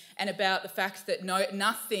sociology and about the fact that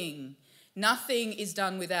nothing is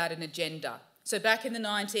done without an agenda. So back in the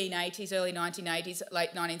 1980s, early 1980s,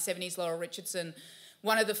 late 1970s, Laurel Richardson,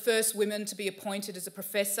 one of the first women to be appointed as a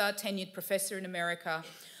professor, tenured professor in America,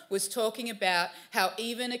 was talking about how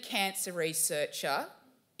even a cancer researcher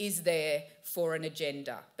is there for an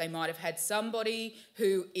agenda. They might have had somebody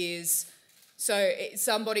who has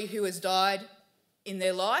died in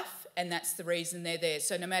their life, and that's the reason they're there.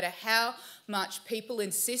 So no matter how much people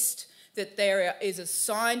insist that there is a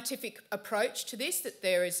scientific approach to this,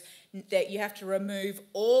 that you have to remove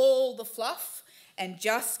all the fluff and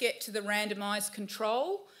just get to the randomised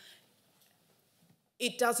control,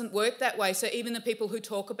 it doesn't work that way. So even the people who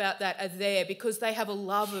talk about that are there because they have a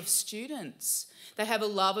love of students. They have a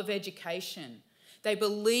love of education. They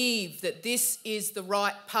believe that this is the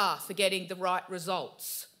right path for getting the right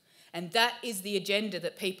results. And that is the agenda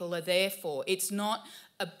that people are there for. It's not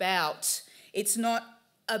about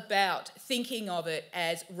thinking of it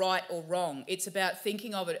as right or wrong. It's about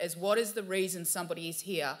thinking of it as what is the reason somebody is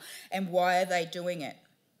here and why are they doing it.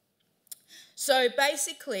 So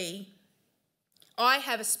basically, I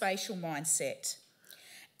have a spatial mindset.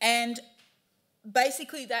 And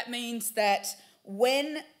basically that means that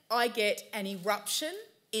when I get an eruption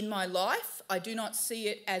in my life. I do not see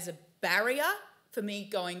it as a barrier for me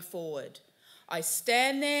going forward. I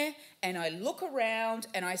stand there and I look around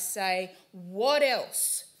and I say, what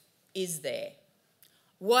else is there?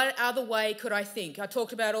 What other way could I think? I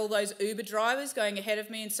talked about all those Uber drivers going ahead of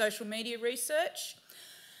me in social media research.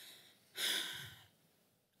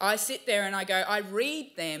 I sit there and I go, I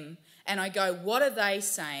read them and I go, what are they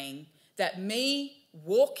saying that me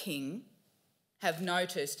walking have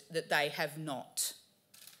noticed that they have not?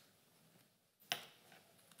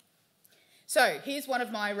 So here's one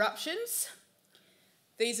of my eruptions.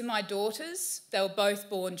 These are my daughters. They were both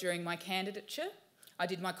born during my candidature. I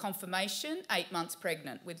did my confirmation 8 months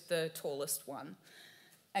pregnant with the tallest one.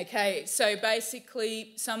 Okay, so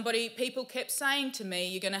basically people kept saying to me,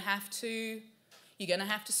 you're going to have to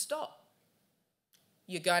stop.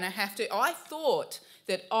 You're going to have to. I thought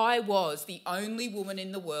that I was the only woman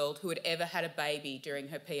in the world who had ever had a baby during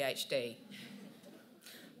her PhD.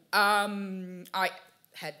 I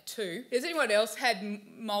had 2. Has anyone else had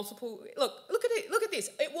multiple? Look at it. Look at this.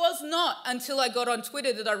 It was not until I got on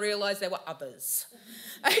Twitter that I realised there were others.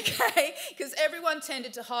 Okay, because everyone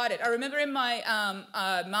tended to hide it. I remember in my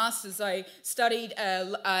masters, I studied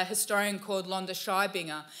a historian called Londa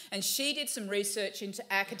Scheibinger, and she did some research into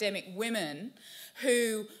academic women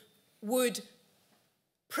who would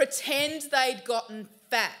pretend they'd gotten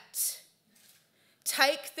fat,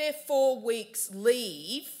 take their 4 weeks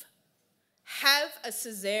leave, have a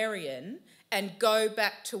caesarean and go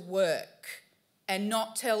back to work and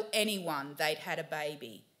not tell anyone they'd had a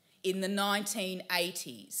baby in the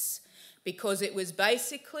 1980s, because it was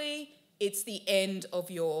basically, it's the end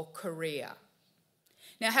of your career.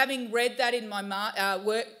 Now, having read that in my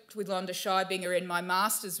worked with Londa Scheibinger in my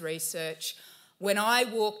master's research, when I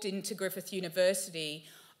walked into Griffith University,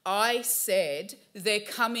 I said, they're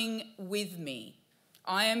coming with me.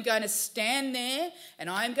 I am going to stand there and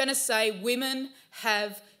I am going to say women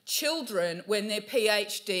have children when they're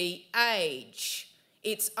PhD age.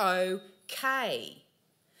 It's okay.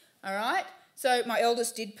 All right? So my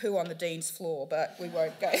eldest did poo on the dean's floor, but we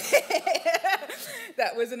won't go there.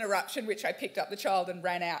 That was an eruption which I picked up the child and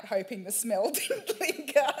ran out, hoping the smell didn't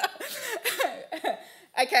linger.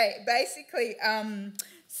 Okay, basically,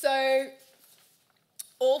 so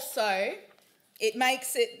also it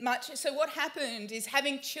makes it much... So what happened is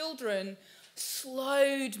having children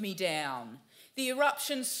slowed me down. The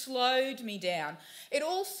eruption slowed me down. It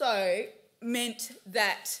also meant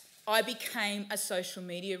that I became a social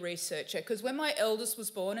media researcher, because when my eldest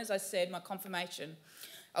was born, as I said, my confirmation,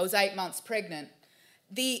 I was 8 months pregnant.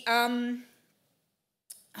 I've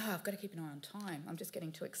got to keep an eye on time. I'm just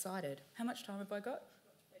getting too excited. How much time have I got?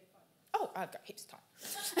 35. Oh, I've got heaps of time.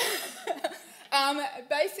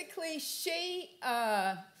 Basically,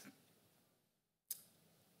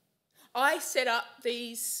 I set up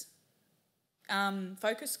these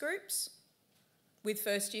focus groups with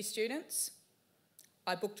first-year students.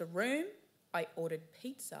 I booked a room, I ordered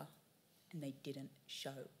pizza, and they didn't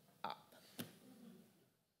show up.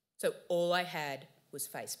 So all I had was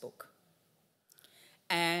Facebook.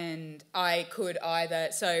 And I could either...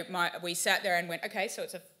 So we sat there and went, okay, so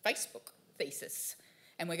it's a Facebook thesis,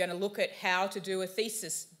 and we're going to look at how to do a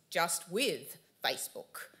thesis just with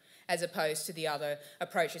Facebook as opposed to the other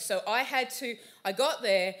approaches. So I got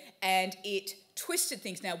there and it twisted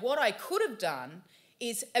things. Now, what I could have done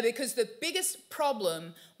is, because the biggest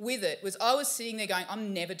problem with it was I was sitting there going,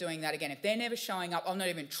 I'm never doing that again. If they're never showing up, I'm not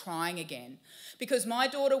even trying again. Because my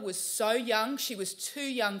daughter was so young, she was too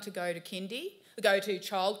young to go to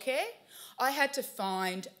childcare. I had to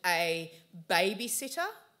find a babysitter.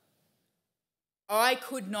 I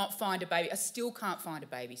could not find a baby. I still can't find a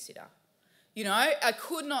babysitter. You know, I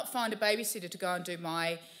could not find a babysitter to go and do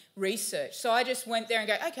my research. So I just went there and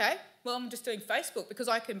go, okay, well, I'm just doing Facebook because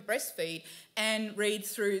I can breastfeed and read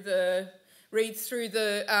through the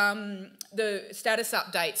status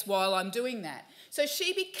updates while I'm doing that. So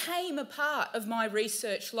she became a part of my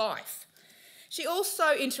research life. She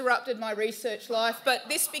also interrupted my research life, but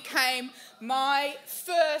this became my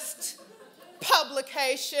first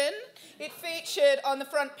publication. It featured on the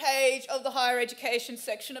front page of the higher education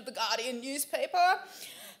section of the Guardian newspaper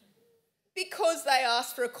because they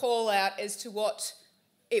asked for a call out as to what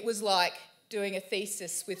it was like doing a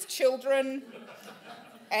thesis with children.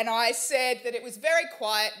 And I said that it was very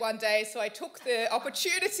quiet one day, so I took the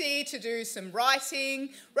opportunity to do some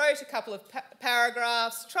writing, wrote a couple of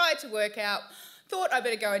paragraphs, tried to work out, thought I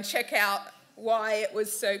better go and check out why it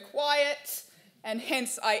was so quiet, and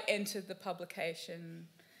hence I entered the publication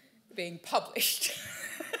being published,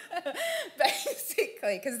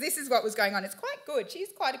 basically, because this is what was going on. It's quite good. She's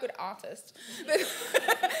quite a good artist. But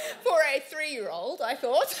for a 3-year-old, I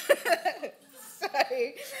thought. So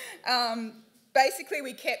basically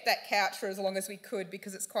we kept that couch for as long as we could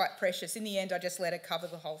because it's quite precious. In the end, I just let her cover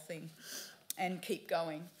the whole thing and keep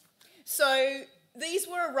going. So these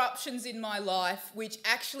were eruptions in my life which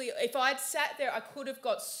actually, if I'd sat there, I could have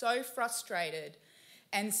got so frustrated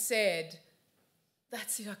and said,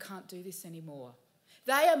 that's it, I can't do this anymore.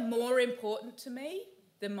 They are more important to me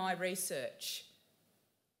than my research.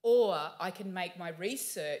 Or I can make my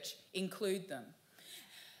research include them.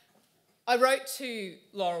 I wrote to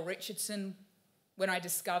Laurel Richardson when I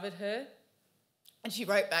discovered her, and she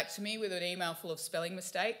wrote back to me with an email full of spelling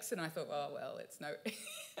mistakes, and I thought, oh, well, it's no...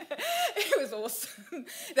 It was awesome.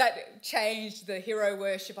 That changed the hero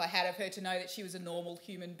worship I had of her to know that she was a normal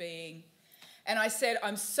human being. And I said,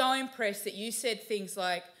 I'm so impressed that you said things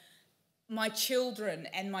like, my children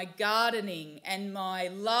and my gardening and my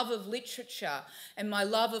love of literature and my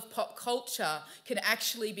love of pop culture can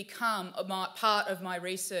actually become a part of my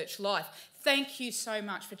research life. Thank you so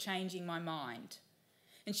much for changing my mind.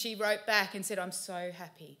 And she wrote back and said, I'm so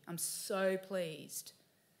happy, I'm so pleased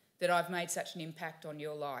that I've made such an impact on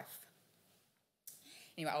your life.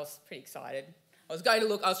 Anyway, I was pretty excited. I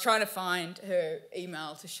was trying to find her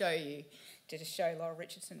email to show you, to just show Laurel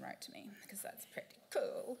Richardson wrote to me, because that's pretty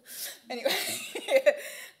cool. Anyway,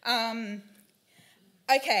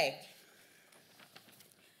 okay.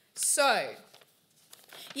 So,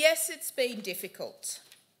 yes, it's been difficult.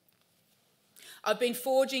 I've been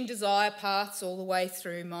forging desire paths all the way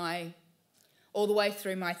through my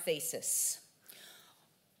thesis,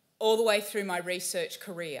 all the way through my research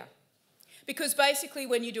career. Because basically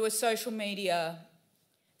when you do a social media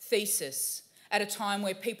thesis at a time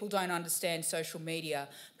where people don't understand social media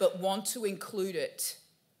but want to include it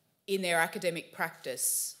in their academic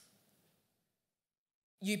practice,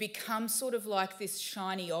 you become sort of like this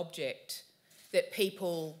shiny object that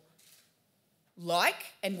people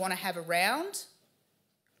like and want to have around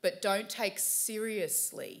but don't take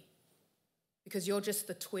seriously because you're just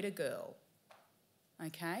the Twitter girl,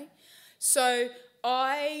 okay? So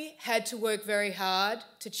I had to work very hard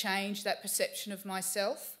to change that perception of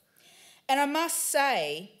myself. And I must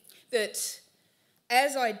say that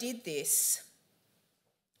as I did this,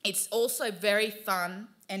 it's also very fun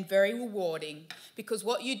and very rewarding because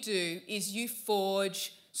what you do is you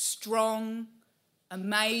forge strong,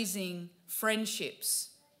 amazing friendships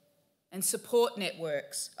and support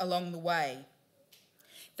networks along the way.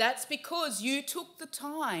 That's because you took the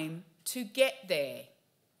time to get there.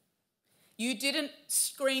 You didn't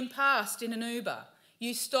scream past in an Uber.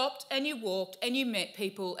 You stopped and you walked and you met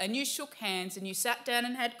people and you shook hands and you sat down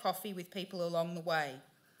and had coffee with people along the way.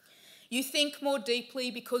 You think more deeply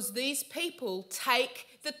because these people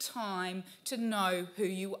take the time to know who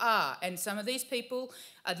you are. And some of these people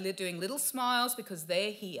are doing little smiles because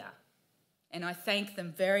they're here. And I thank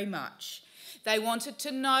them very much. They wanted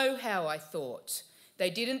to know how I thought. They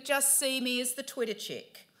didn't just see me as the Twitter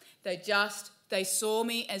chick. They saw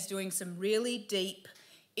me as doing some really deep,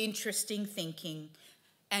 interesting thinking.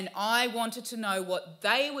 And I wanted to know what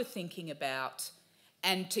they were thinking about.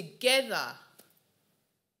 And together,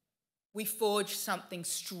 we forged something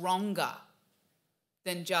stronger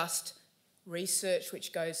than just research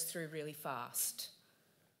which goes through really fast.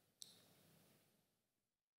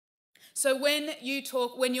 So when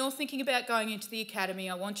you're thinking about going into the academy,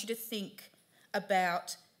 I want you to think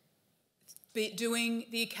about doing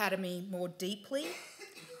the academy more deeply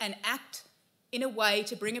and act in a way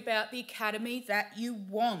to bring about the academy that you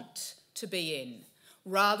want to be in,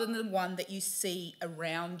 rather than the one that you see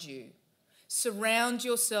around you. Surround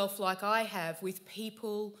yourself, like I have, with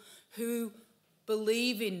people who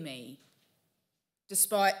believe in me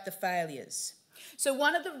despite the failures. So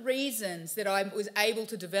one of the reasons that I was able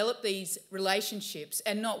to develop these relationships,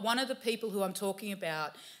 and not one of the people who I'm talking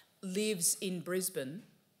about lives in Brisbane.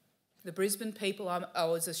 The Brisbane people, I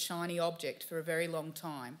was a shiny object for a very long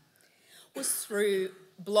time, was through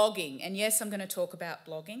blogging. And yes, I'm going to talk about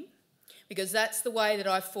blogging because that's the way that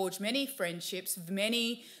I've forged many friendships,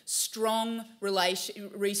 many strong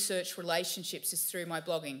research relationships is through my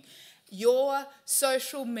blogging. Your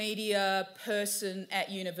social media person at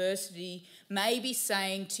university may be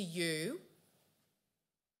saying to you,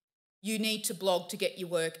 you need to blog to get your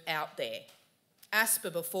work out there. Asper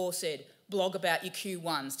before said, blog about your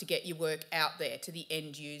Q1s to get your work out there to the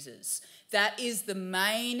end users. That is the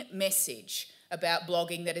main message about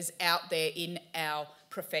blogging that is out there in our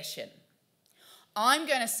profession. I'm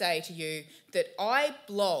going to say to you that I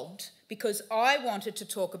blogged because I wanted to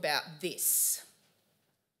talk about this.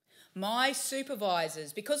 My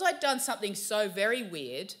supervisors, because I'd done something so very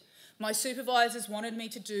weird, my supervisors wanted me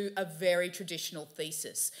to do a very traditional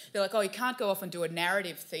thesis. They're like, oh, you can't go off and do a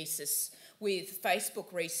narrative thesis with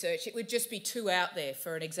Facebook research. It would just be too out there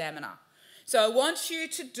for an examiner. So I want you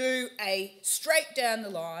to do a straight down the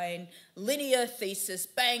line, linear thesis,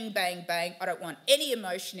 bang, bang, bang. I don't want any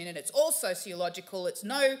emotion in it. It's all sociological. It's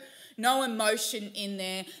no emotion in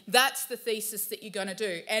there. That's the thesis that you're going to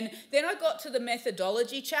do. And then I got to the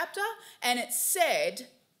methodology chapter and it said,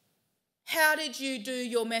 how did you do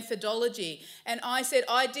your methodology? And I said,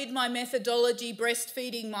 I did my methodology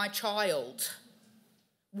breastfeeding my child,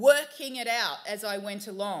 working it out as I went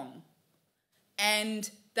along. And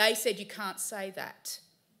they said, you can't say that.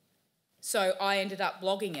 So I ended up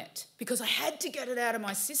blogging it because I had to get it out of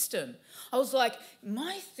my system. I was like,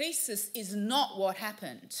 my thesis is not what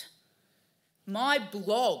happened. My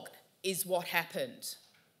blog is what happened.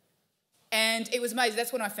 And it was amazing.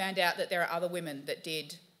 That's when I found out that there are other women that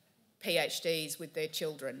did PhDs with their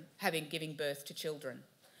children, giving birth to children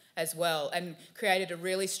as well, and created a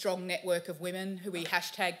really strong network of women who we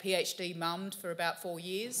hashtag PhD mummed for about 4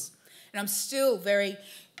 years. And I'm still very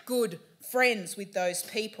good friends with those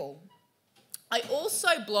people. I also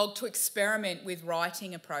blog to experiment with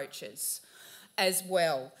writing approaches as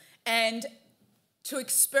well, and to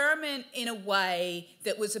experiment in a way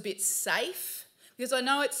that was a bit safe, because I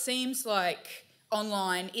know it seems like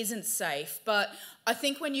online isn't safe, but I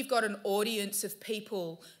think when you've got an audience of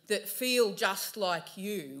people that feel just like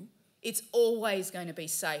you, it's always going to be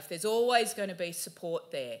safe. There's always going to be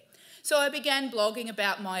support there. So I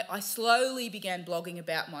slowly began blogging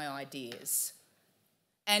about my ideas.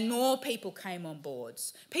 And more people came on board.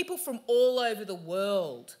 People from all over the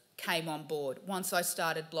world came on board once I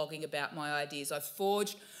started blogging about my ideas. I've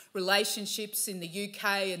forged relationships in the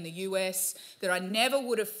UK and the US that I never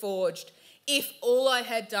would have forged if all I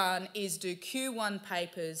had done is do Q1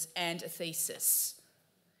 papers and a thesis,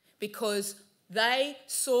 because they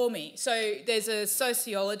saw me. So there's a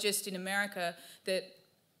sociologist in America that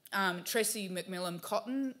Tressie McMillan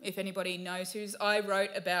Cotton, if anybody knows who's, I wrote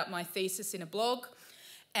about my thesis in a blog,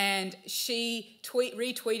 and she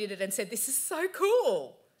retweeted it and said, this is so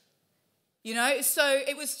cool. You know, so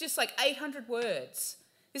it was just like 800 words.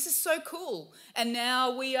 This is so cool. And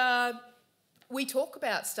now we talk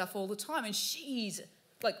about stuff all the time, and she's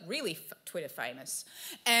like really Twitter famous,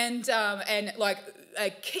 and like a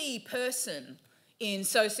key person in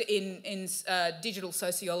digital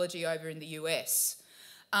sociology over in the US.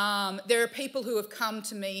 There are people who have come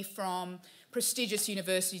to me from prestigious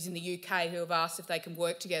universities in the UK who have asked if they can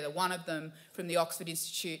work together. One of them from the Oxford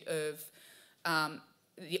Institute of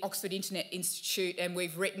the Oxford Internet Institute, and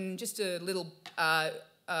we've written just a little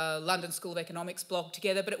London School of Economics blog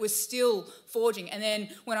together, but it was still forging. And then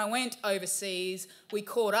when I went overseas, we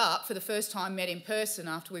caught up for the first time, met in person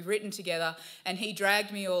after we've written together, and he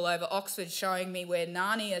dragged me all over Oxford showing me where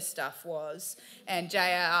Narnia stuff was and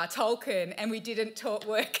J.R.R. Tolkien, and we didn't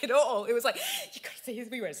work at all. It was like, you got to see his,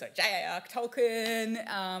 we went, so J.R.R. Tolkien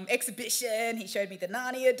exhibition, he showed me the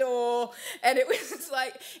Narnia door, and it was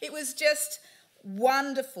like, it was just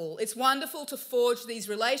wonderful. It's wonderful to forge these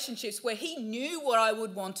relationships where he knew what I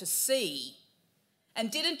would want to see and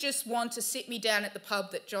didn't just want to sit me down at the pub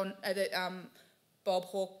that Bob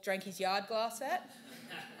Hawke drank his yard glass at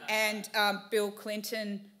and Bill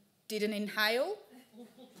Clinton didn't inhale.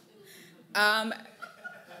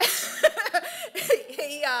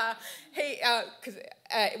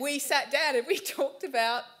 We sat down and we talked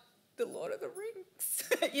about the Lord of the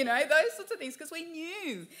Rings, you know, those sorts of things, because we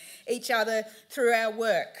knew each other through our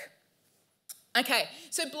work. Okay,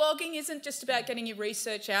 so blogging isn't just about getting your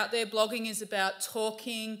research out there. Blogging is about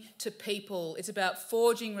talking to people. It's about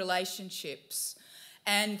forging relationships.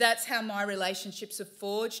 And that's how my relationships are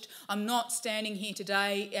forged. I'm not standing here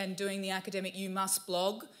today and doing the academic you must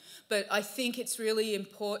blog, but I think it's really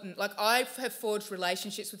important. Like, I have forged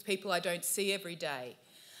relationships with people I don't see every day,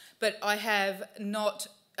 but I have not...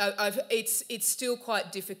 it's still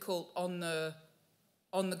quite difficult on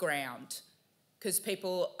the ground, because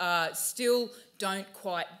people still don't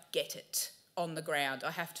quite get it on the ground.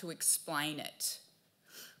 I have to explain it.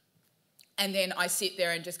 And then I sit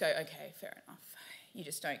there and just go, okay, fair enough. You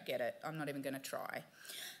just don't get it. I'm not even going to try.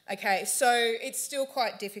 Okay, so it's still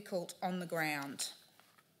quite difficult on the ground.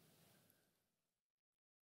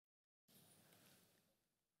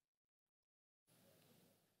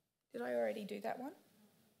 Did I already do that one?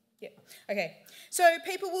 Yeah. Okay. So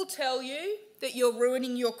people will tell you that you're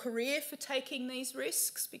ruining your career for taking these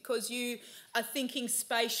risks because you are thinking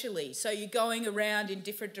spatially. So you're going around in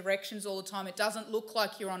different directions all the time. It doesn't look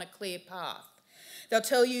like you're on a clear path. They'll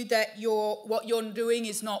tell you that what you're doing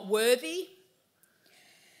is not worthy.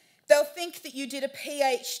 They'll think that you did a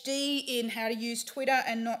PhD in how to use Twitter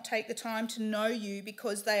and not take the time to know you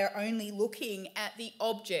because they are only looking at the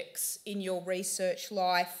objects in your research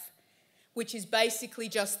life, which is basically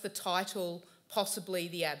just the title, possibly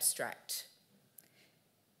the abstract,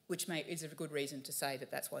 which is a good reason to say that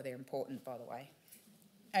that's why they're important, by the way.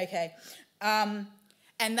 Okay. And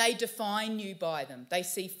they define you by them. They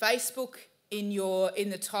see Facebook in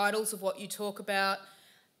the titles of what you talk about,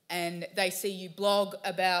 and they see you blog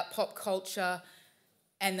about pop culture,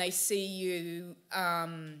 and they see you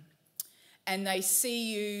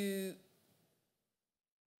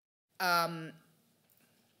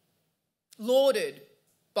lauded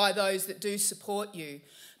by those that do support you,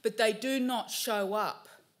 but they do not show up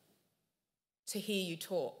to hear you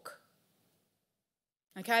talk.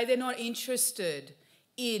 Okay, they're not interested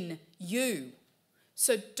in you.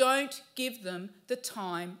 So don't give them the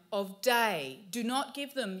time of day. Do not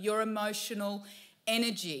give them your emotional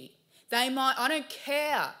energy. I don't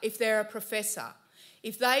care if they're a professor.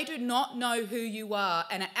 If they do not know who you are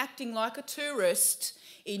and are acting like a tourist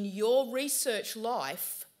in your research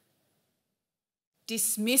life,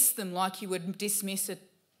 dismiss them like you would dismiss a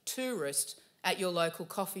tourist at your local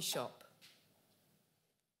coffee shop.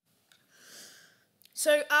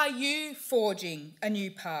 So are you forging a new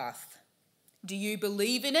path? Do you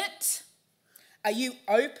believe in it? Are you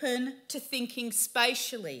open to thinking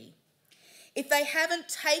spatially? If they haven't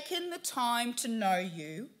taken the time to know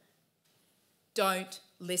you, don't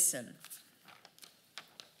listen.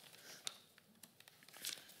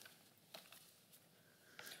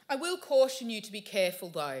 I will caution you to be careful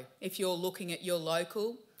though, if you're looking at your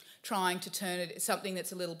local, trying to turn it into something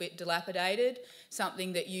that's a little bit dilapidated,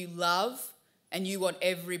 something that you love and you want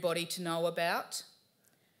everybody to know about.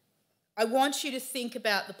 I want you to think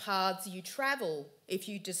about the paths you travel if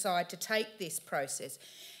you decide to take this process.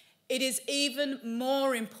 It is even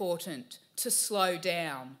more important to slow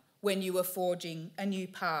down when you are forging a new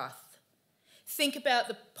path. Think about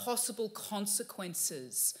the possible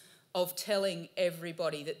consequences of telling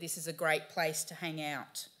everybody that this is a great place to hang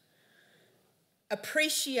out.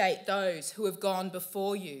 Appreciate those who have gone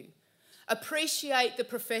before you. Appreciate the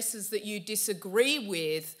professors that you disagree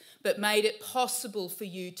with but made it possible for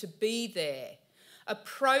you to be there.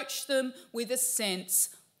 Approach them with a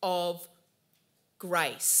sense of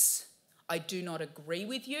grace. I do not agree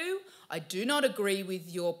with you. I do not agree with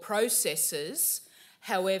your processes.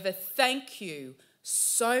 However, thank you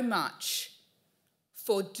so much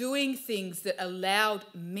for doing things that allowed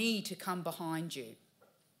me to come behind you.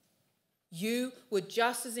 You were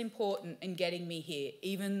just as important in getting me here,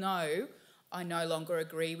 even though I no longer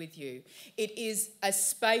agree with you. It is a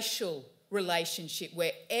spatial relationship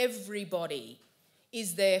where everybody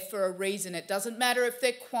is there for a reason. It doesn't matter if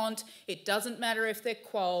they're quant, it doesn't matter if they're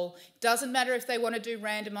qual, it doesn't matter if they want to do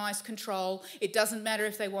randomised control, it doesn't matter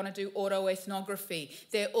if they want to do autoethnography.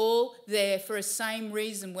 They're all there for a same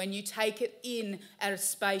reason when you take it in at a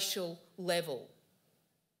spatial level.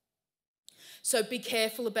 So be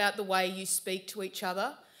careful about the way you speak to each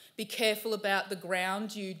other. Be careful about the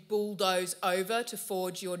ground you bulldoze over to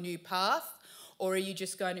forge your new path, or are you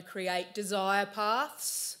just going to create desire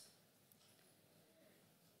paths?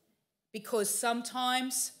 Because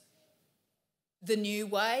sometimes the new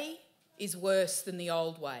way is worse than the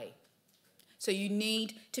old way. So you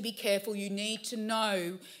need to be careful. You need to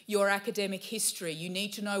know your academic history. You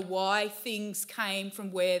need to know why things came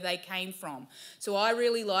from where they came from. So I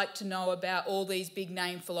really like to know about all these big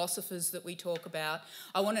name philosophers that we talk about.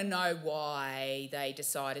 I want to know why they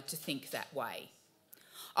decided to think that way.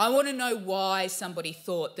 I want to know why somebody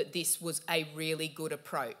thought that this was a really good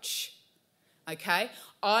approach. Okay?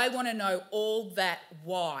 I want to know all that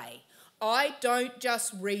why. I don't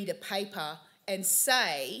just read a paper and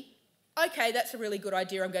say, okay, that's a really good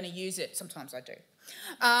idea, I'm going to use it. Sometimes I do.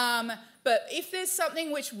 But if there's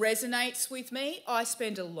something which resonates with me, I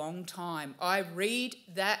spend a long time. I read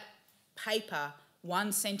that paper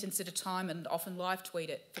one sentence at a time and often live tweet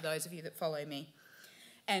it for those of you that follow me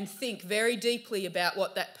and think very deeply about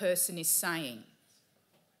what that person is saying.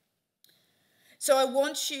 So I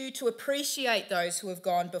want you to appreciate those who have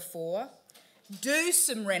gone before, do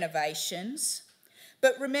some renovations,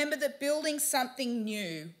 but remember that building something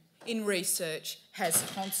new in research has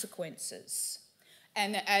consequences.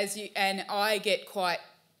 And this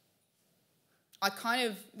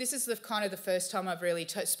is the first time I've really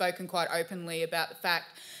spoken quite openly about the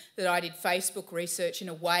fact that I did Facebook research in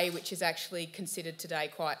a way which is actually considered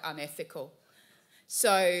today quite unethical.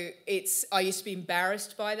 So I used to be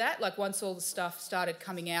embarrassed by that. Like once all the stuff started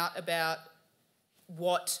coming out about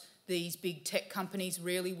what these big tech companies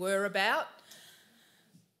really were about,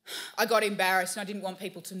 I got embarrassed and I didn't want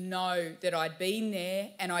people to know that I'd been there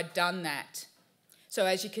and I'd done that. So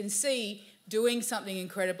as you can see, doing something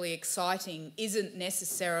incredibly exciting isn't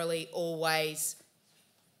necessarily always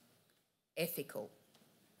ethical,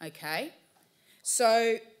 okay?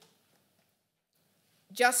 So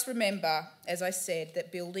just remember, as I said,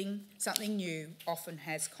 that building something new often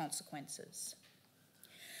has consequences.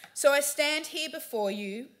 So I stand here before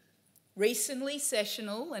you, recently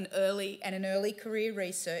sessional and an early career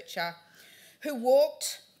researcher who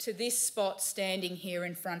walked to this spot standing here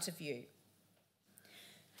in front of you.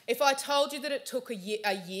 If I told you that it took a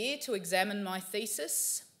year to examine my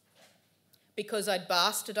thesis because I'd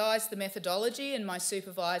bastardised the methodology and my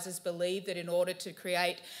supervisors believed that in order to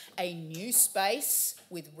create a new space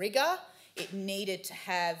with rigour, it needed to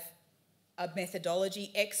have a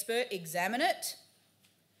methodology expert examine it,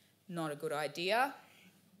 not a good idea.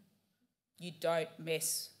 You don't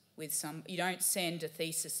you don't send a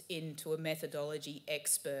thesis in to a methodology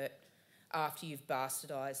expert after you've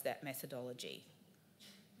bastardised that methodology.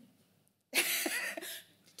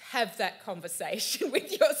 Have that conversation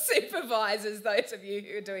with your supervisors, those of you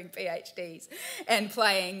who are doing PhDs and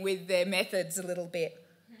playing with their methods a little bit.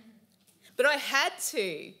 But I had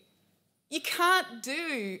to. You can't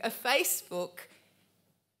do a Facebook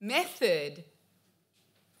method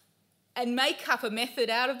and make up a method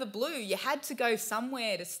out of the blue. You had to go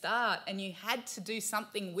somewhere to start and you had to do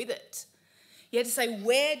something with it. You had to say,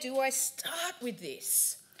 where do I start with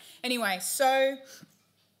this? Anyway, so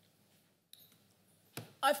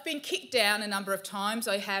I've been kicked down a number of times.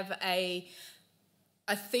 I have a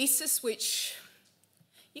thesis which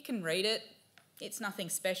you can read it. It's nothing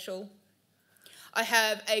special. I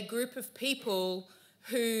have a group of people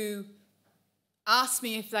who asked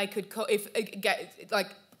me if they could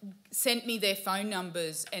sent me their phone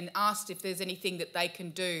numbers and asked if there's anything that they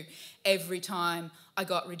can do every time I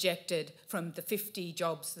got rejected from the 50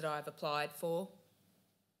 jobs that I've applied for.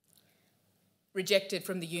 Rejected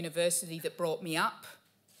from the university that brought me up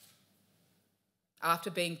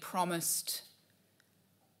after being promised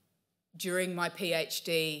during my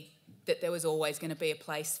PhD that there was always going to be a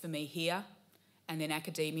place for me here, and then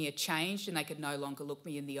academia changed and they could no longer look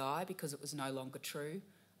me in the eye because it was no longer true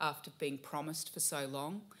after being promised for so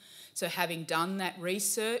long. So having done that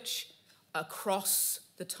research across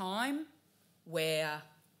the time where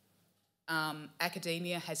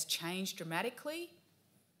academia has changed dramatically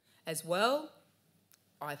as well,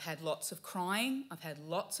 I've had lots of crying, I've had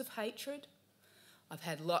lots of hatred, I've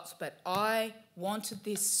had lots, but I wanted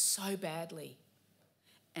this so badly.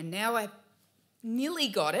 And now I nearly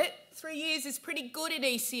got it. 3 years is pretty good in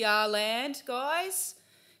ECR land, guys.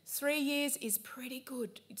 3 years is pretty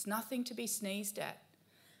good. It's nothing to be sneezed at.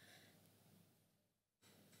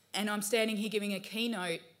 And I'm standing here giving a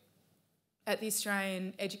keynote at the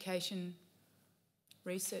Australian Education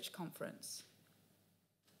Research Conference.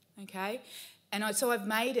 Okay? And so I've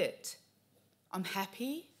made it. I'm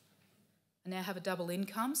happy. I now have a double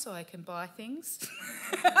income so I can buy things.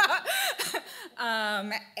 My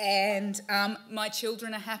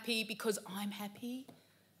children are happy because I'm happy.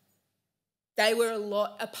 They were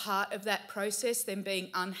a part of that process, them being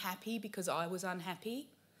unhappy because I was unhappy.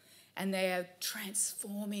 And they are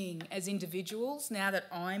transforming as individuals now that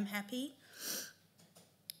I'm happy.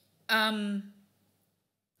 And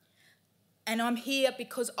I'm here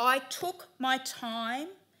because I took my time.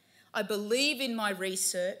 I believe in my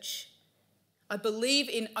research. I believe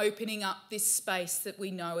in opening up this space that we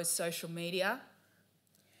know as social media.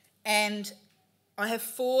 And I have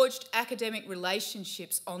forged academic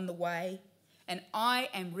relationships on the way, and I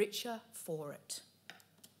am richer for it.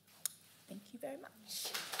 Thank you very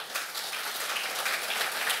much.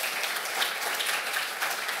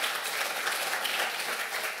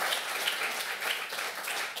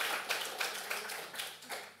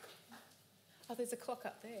 Oh, there's a clock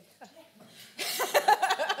up there.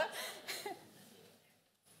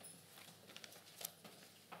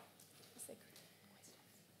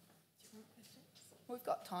 We've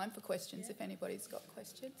got time for questions if anybody's got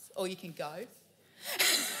questions. Or you can go.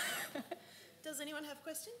 Does anyone have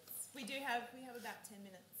questions? We have about 10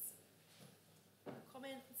 minutes.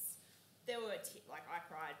 Comments? There were, I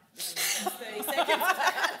cried within the first 30 seconds of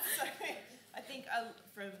that. So I think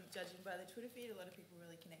from judging by the Twitter feed, a lot of people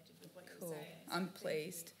really connected with what you were saying. So I'm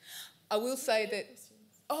pleased. I will say that...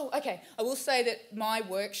 I will say that my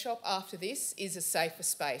workshop after this is a safer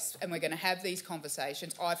space and we're going to have these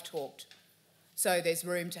conversations. I've talked. So there's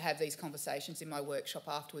room to have these conversations in my workshop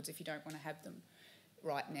afterwards if you don't want to have them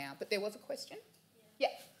right now. But there was a question? Yeah.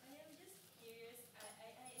 I'm just curious.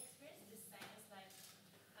 I experienced the same as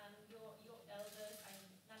your elders,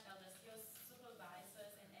 not elders, your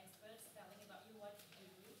supervisors and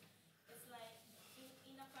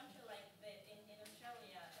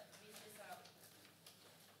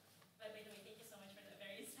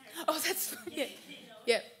that's yeah. You know,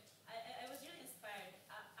 Yeah. I was really inspired.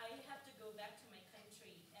 I have to go back to my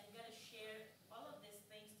country and gotta share all of these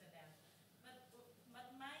things to them.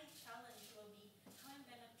 But my challenge will be how I'm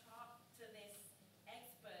gonna talk to these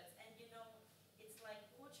experts. And you know, it's like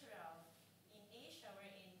cultural in Asia,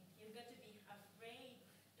 wherein you've got to be afraid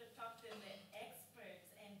to talk to the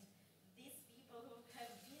experts and these people who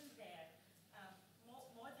have been there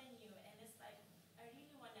more than you. And it's like I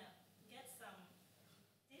really wanna get some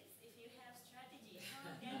tips if you have strategy. How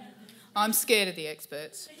I'm gonna I'm scared of the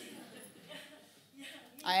experts.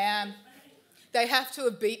 I am. They have to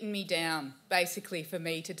have beaten me down, basically, for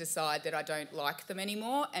me to decide that I don't like them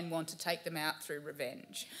anymore and want to take them out through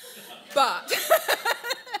revenge. But,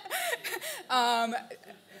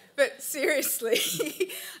 but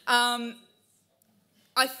seriously,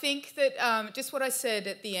 I think that just what I said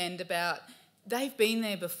at the end about they've been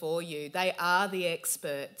there before you. They are the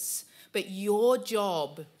experts. But your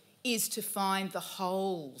job is to find the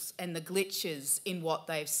holes and the glitches in what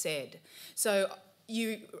they've said. So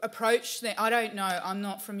you approach them. I don't know. I'm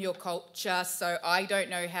not from your culture, so I don't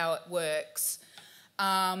know how it works.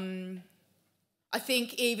 I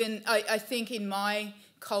think in my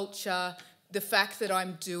culture, the fact that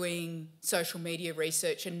I'm doing social media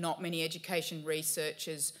research and not many education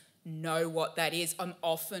researchers know what that is, I'm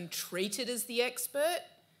often treated as the expert,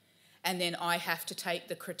 and then I have to take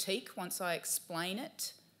the critique once I explain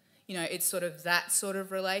it. You know, it's sort of that sort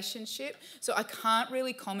of relationship. So I can't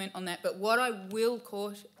really comment on that, but what I will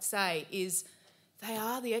say is they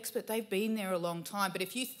are the expert. They've been there a long time. But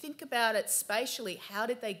if you think about it spatially, how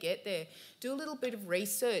did they get there? Do a little bit of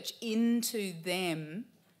research into them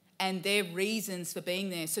and their reasons for being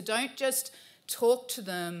there. So don't just talk to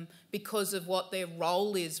them because of what their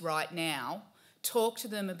role is right now. Talk to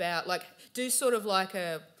them about, like, do sort of like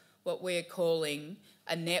what we're calling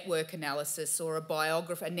a network analysis or a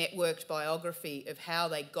networked biography of how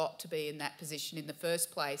they got to be in that position in the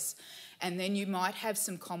first place. And then you might have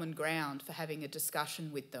some common ground for having a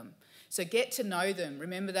discussion with them. So get to know them.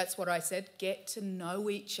 Remember, that's what I said, get to know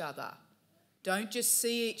each other. Don't just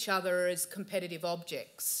see each other as competitive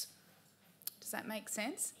objects. Does that make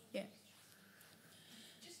sense? Yeah.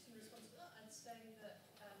 Just in response to that, I'd say that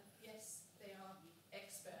yes, they are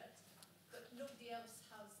experts, but nobody else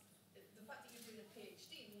has. The fact that you're doing a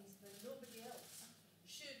PhD means that nobody else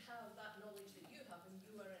should have that knowledge that you have, and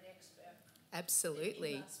you are an expert.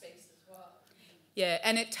 Absolutely. In that space as well. Yeah,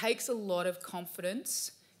 and it takes a lot of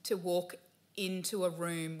confidence to walk into a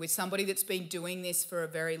room with somebody that's been doing this for a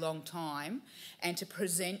very long time and to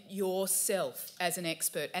present yourself as an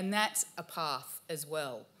expert. And that's a path as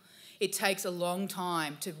well. It takes a long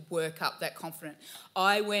time to work up that confidence.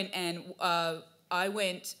 I went and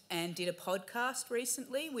did a podcast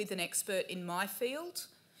recently with an expert in my field,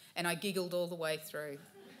 and I giggled all the way through.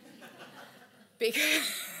 Because,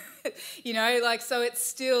 you know, like, so it's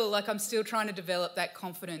still, like, I'm still trying to develop that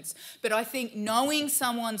confidence. But I think knowing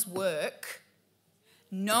someone's work,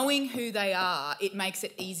 knowing who they are, it makes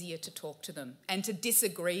it easier to talk to them and to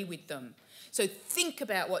disagree with them. So think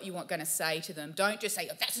about what you want going to say to them. Don't just say,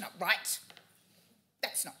 oh, that's not right.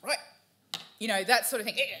 That's not right. You know, that sort of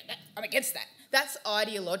thing. I'm against that. That's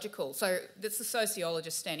ideological. So that's the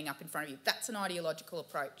sociologist standing up in front of you. That's an ideological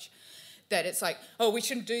approach. That it's like, oh, we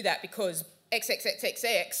shouldn't do that because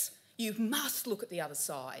XXXXX. You must look at the other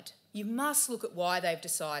side. You must look at why they've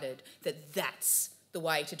decided that that's the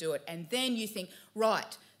way to do it. And then you think,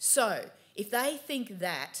 right, so if they think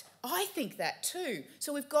that, I think that too.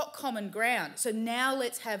 So we've got common ground. So now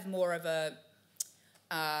let's have more of a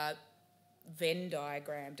Venn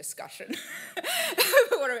diagram discussion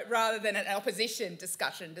rather than an opposition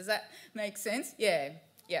discussion. Does that make sense? Yeah.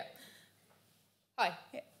 Hi.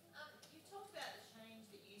 Yeah. You talked about the change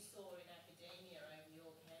that you saw in academia over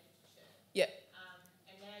your candidature. Yeah.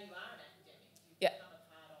 And now you are an academic. You've Yeah. become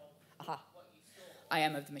a part of what you saw. I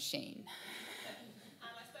am of the machine.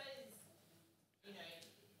 I suppose, you know,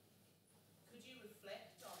 could you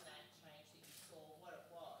reflect on that change that you saw, what it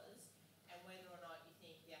was, and whether or not you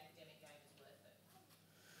think the academic game is worth it?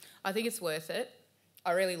 I think it's worth it.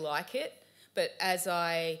 I really like it, but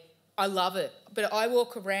I love it. But I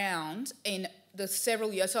walk around in the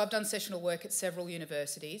several years, so I've done sessional work at several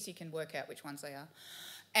universities, you can work out which ones they are,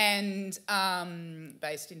 and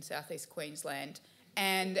based in southeast Queensland.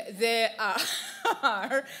 And there are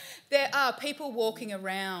people walking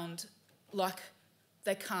around like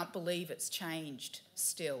they can't believe it's changed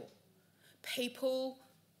still. People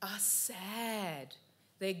are sad.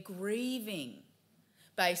 They're grieving,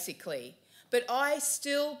 basically. But I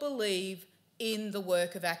still believe in the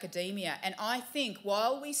work of academia. And I think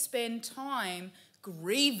while we spend time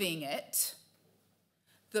grieving it,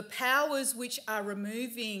 the powers which are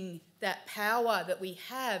removing that power that we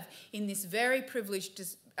have in this very privileged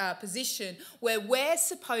position where we're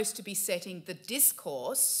supposed to be setting the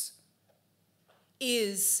discourse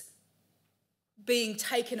is being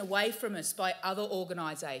taken away from us by other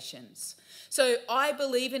organisations. So I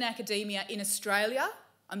believe in academia in Australia.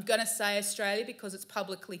 I'm going to say Australia because it's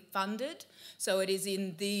publicly funded. So it is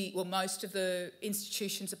in most of the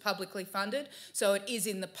institutions are publicly funded. So it is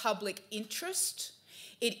in the public interest.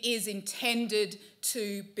 It is intended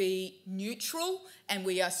to be neutral, and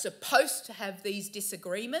we are supposed to have these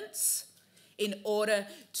disagreements in order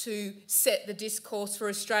to set the discourse for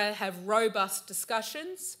Australia, have robust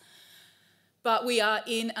discussions. But we are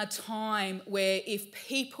in a time where if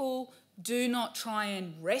people do not try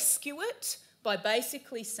and rescue it by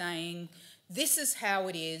basically saying, this is how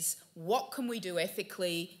it is, what can we do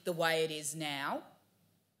ethically the way it is now,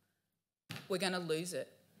 we're going to lose it.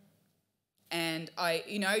 And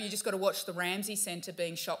you just got to watch the Ramsay Centre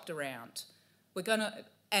being shopped around.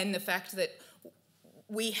 And the fact that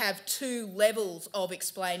we have two levels of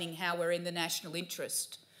explaining how we're in the national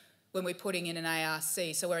interest when we're putting in an ARC.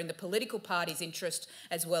 So we're in the political party's interest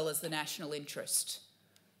as well as the national interest.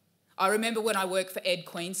 I remember when I worked for Ed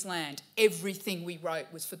Queensland, everything we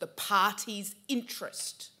wrote was for the party's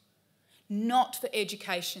interest, not for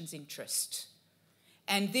education's interest.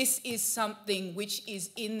 And this is something which is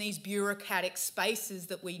in these bureaucratic spaces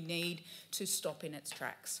that we need to stop in its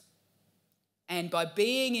tracks. And by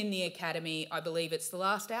being in the academy, I believe it's the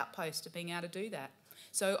last outpost of being able to do that.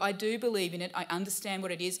 So I do believe in it. I understand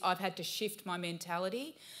what it is. I've had to shift my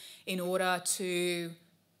mentality in order to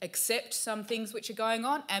accept some things which are going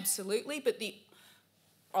on, absolutely. But the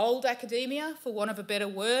old academia, for want of a better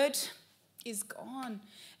word, is gone.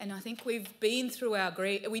 And I think we've been through our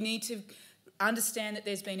grief. We need to understand that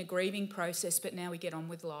there's been a grieving process, but now we get on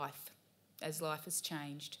with life as life has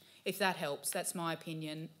changed. If that helps, that's my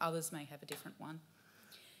opinion. Others may have a different one.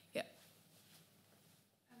 Yeah.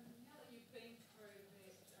 Now that you've been through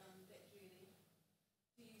that journey,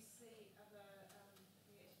 do you see other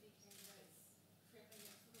PhD candidates travelling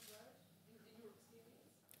that sort of road in your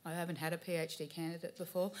experience? I haven't had a PhD candidate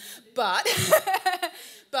before, but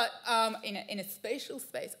in a special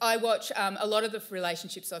space, I watch a lot of the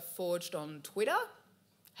relationships I've forged on Twitter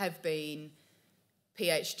have been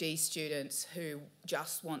PhD students who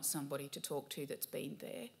just want somebody to talk to that's been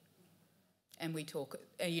there. And we talk,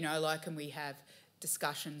 and we have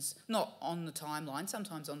discussions, not on the timeline,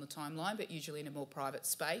 sometimes on the timeline, but usually in a more private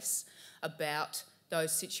space about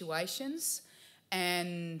those situations.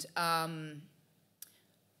 And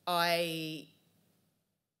I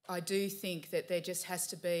do think that there just has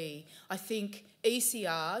to be, I think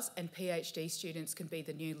ECRs and PhD students can be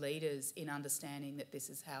the new leaders in understanding that this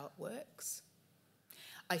is how it works.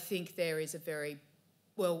 I think there is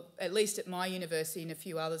at least at my university and a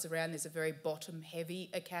few others around, there's a very bottom-heavy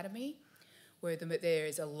academy where there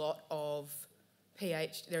is a lot of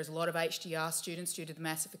HDR students due to the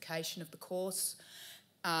massification of the course.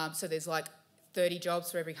 So there's like 30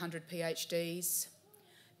 jobs for every 100 PhDs.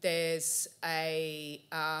 There's a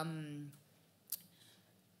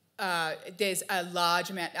large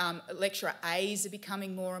amount. Lecturer A's are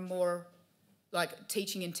becoming more and more, like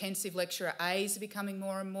teaching intensive lecturer A's are becoming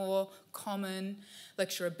more and more common.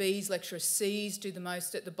 Lecturer B's, lecturer C's do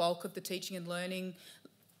the bulk of the teaching and learning,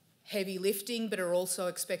 heavy lifting, but are also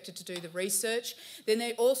expected to do the research. Then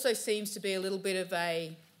there also seems to be a little bit of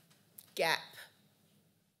a gap.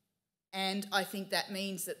 And I think that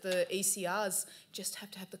means that the ECRs just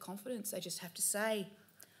have to have the confidence. They just have to say,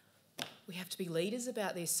 we have to be leaders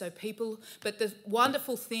about this. But the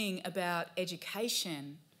wonderful thing about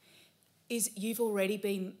education is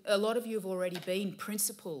a lot of you have already been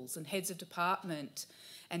principals and heads of department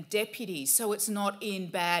and deputies, so it's not in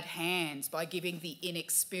bad hands by giving the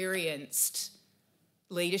inexperienced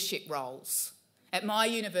leadership roles. At my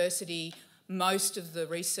university, most of the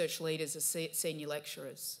research leaders are senior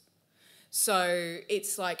lecturers. So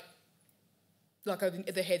it's like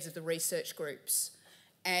the heads of the research groups.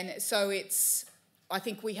 And so I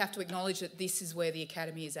think we have to acknowledge that this is where the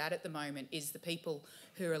academy is at the moment, is the people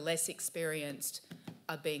who are less experienced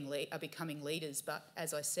are becoming leaders. But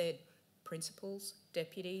as I said, principals,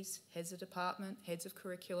 deputies, heads of department, heads of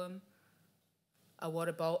curriculum are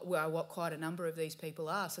what quite a number of these people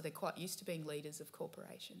are. So they're quite used to being leaders of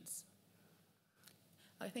corporations.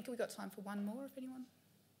 I think we've got time for one more, if anyone.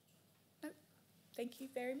 No? Thank you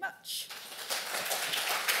very much.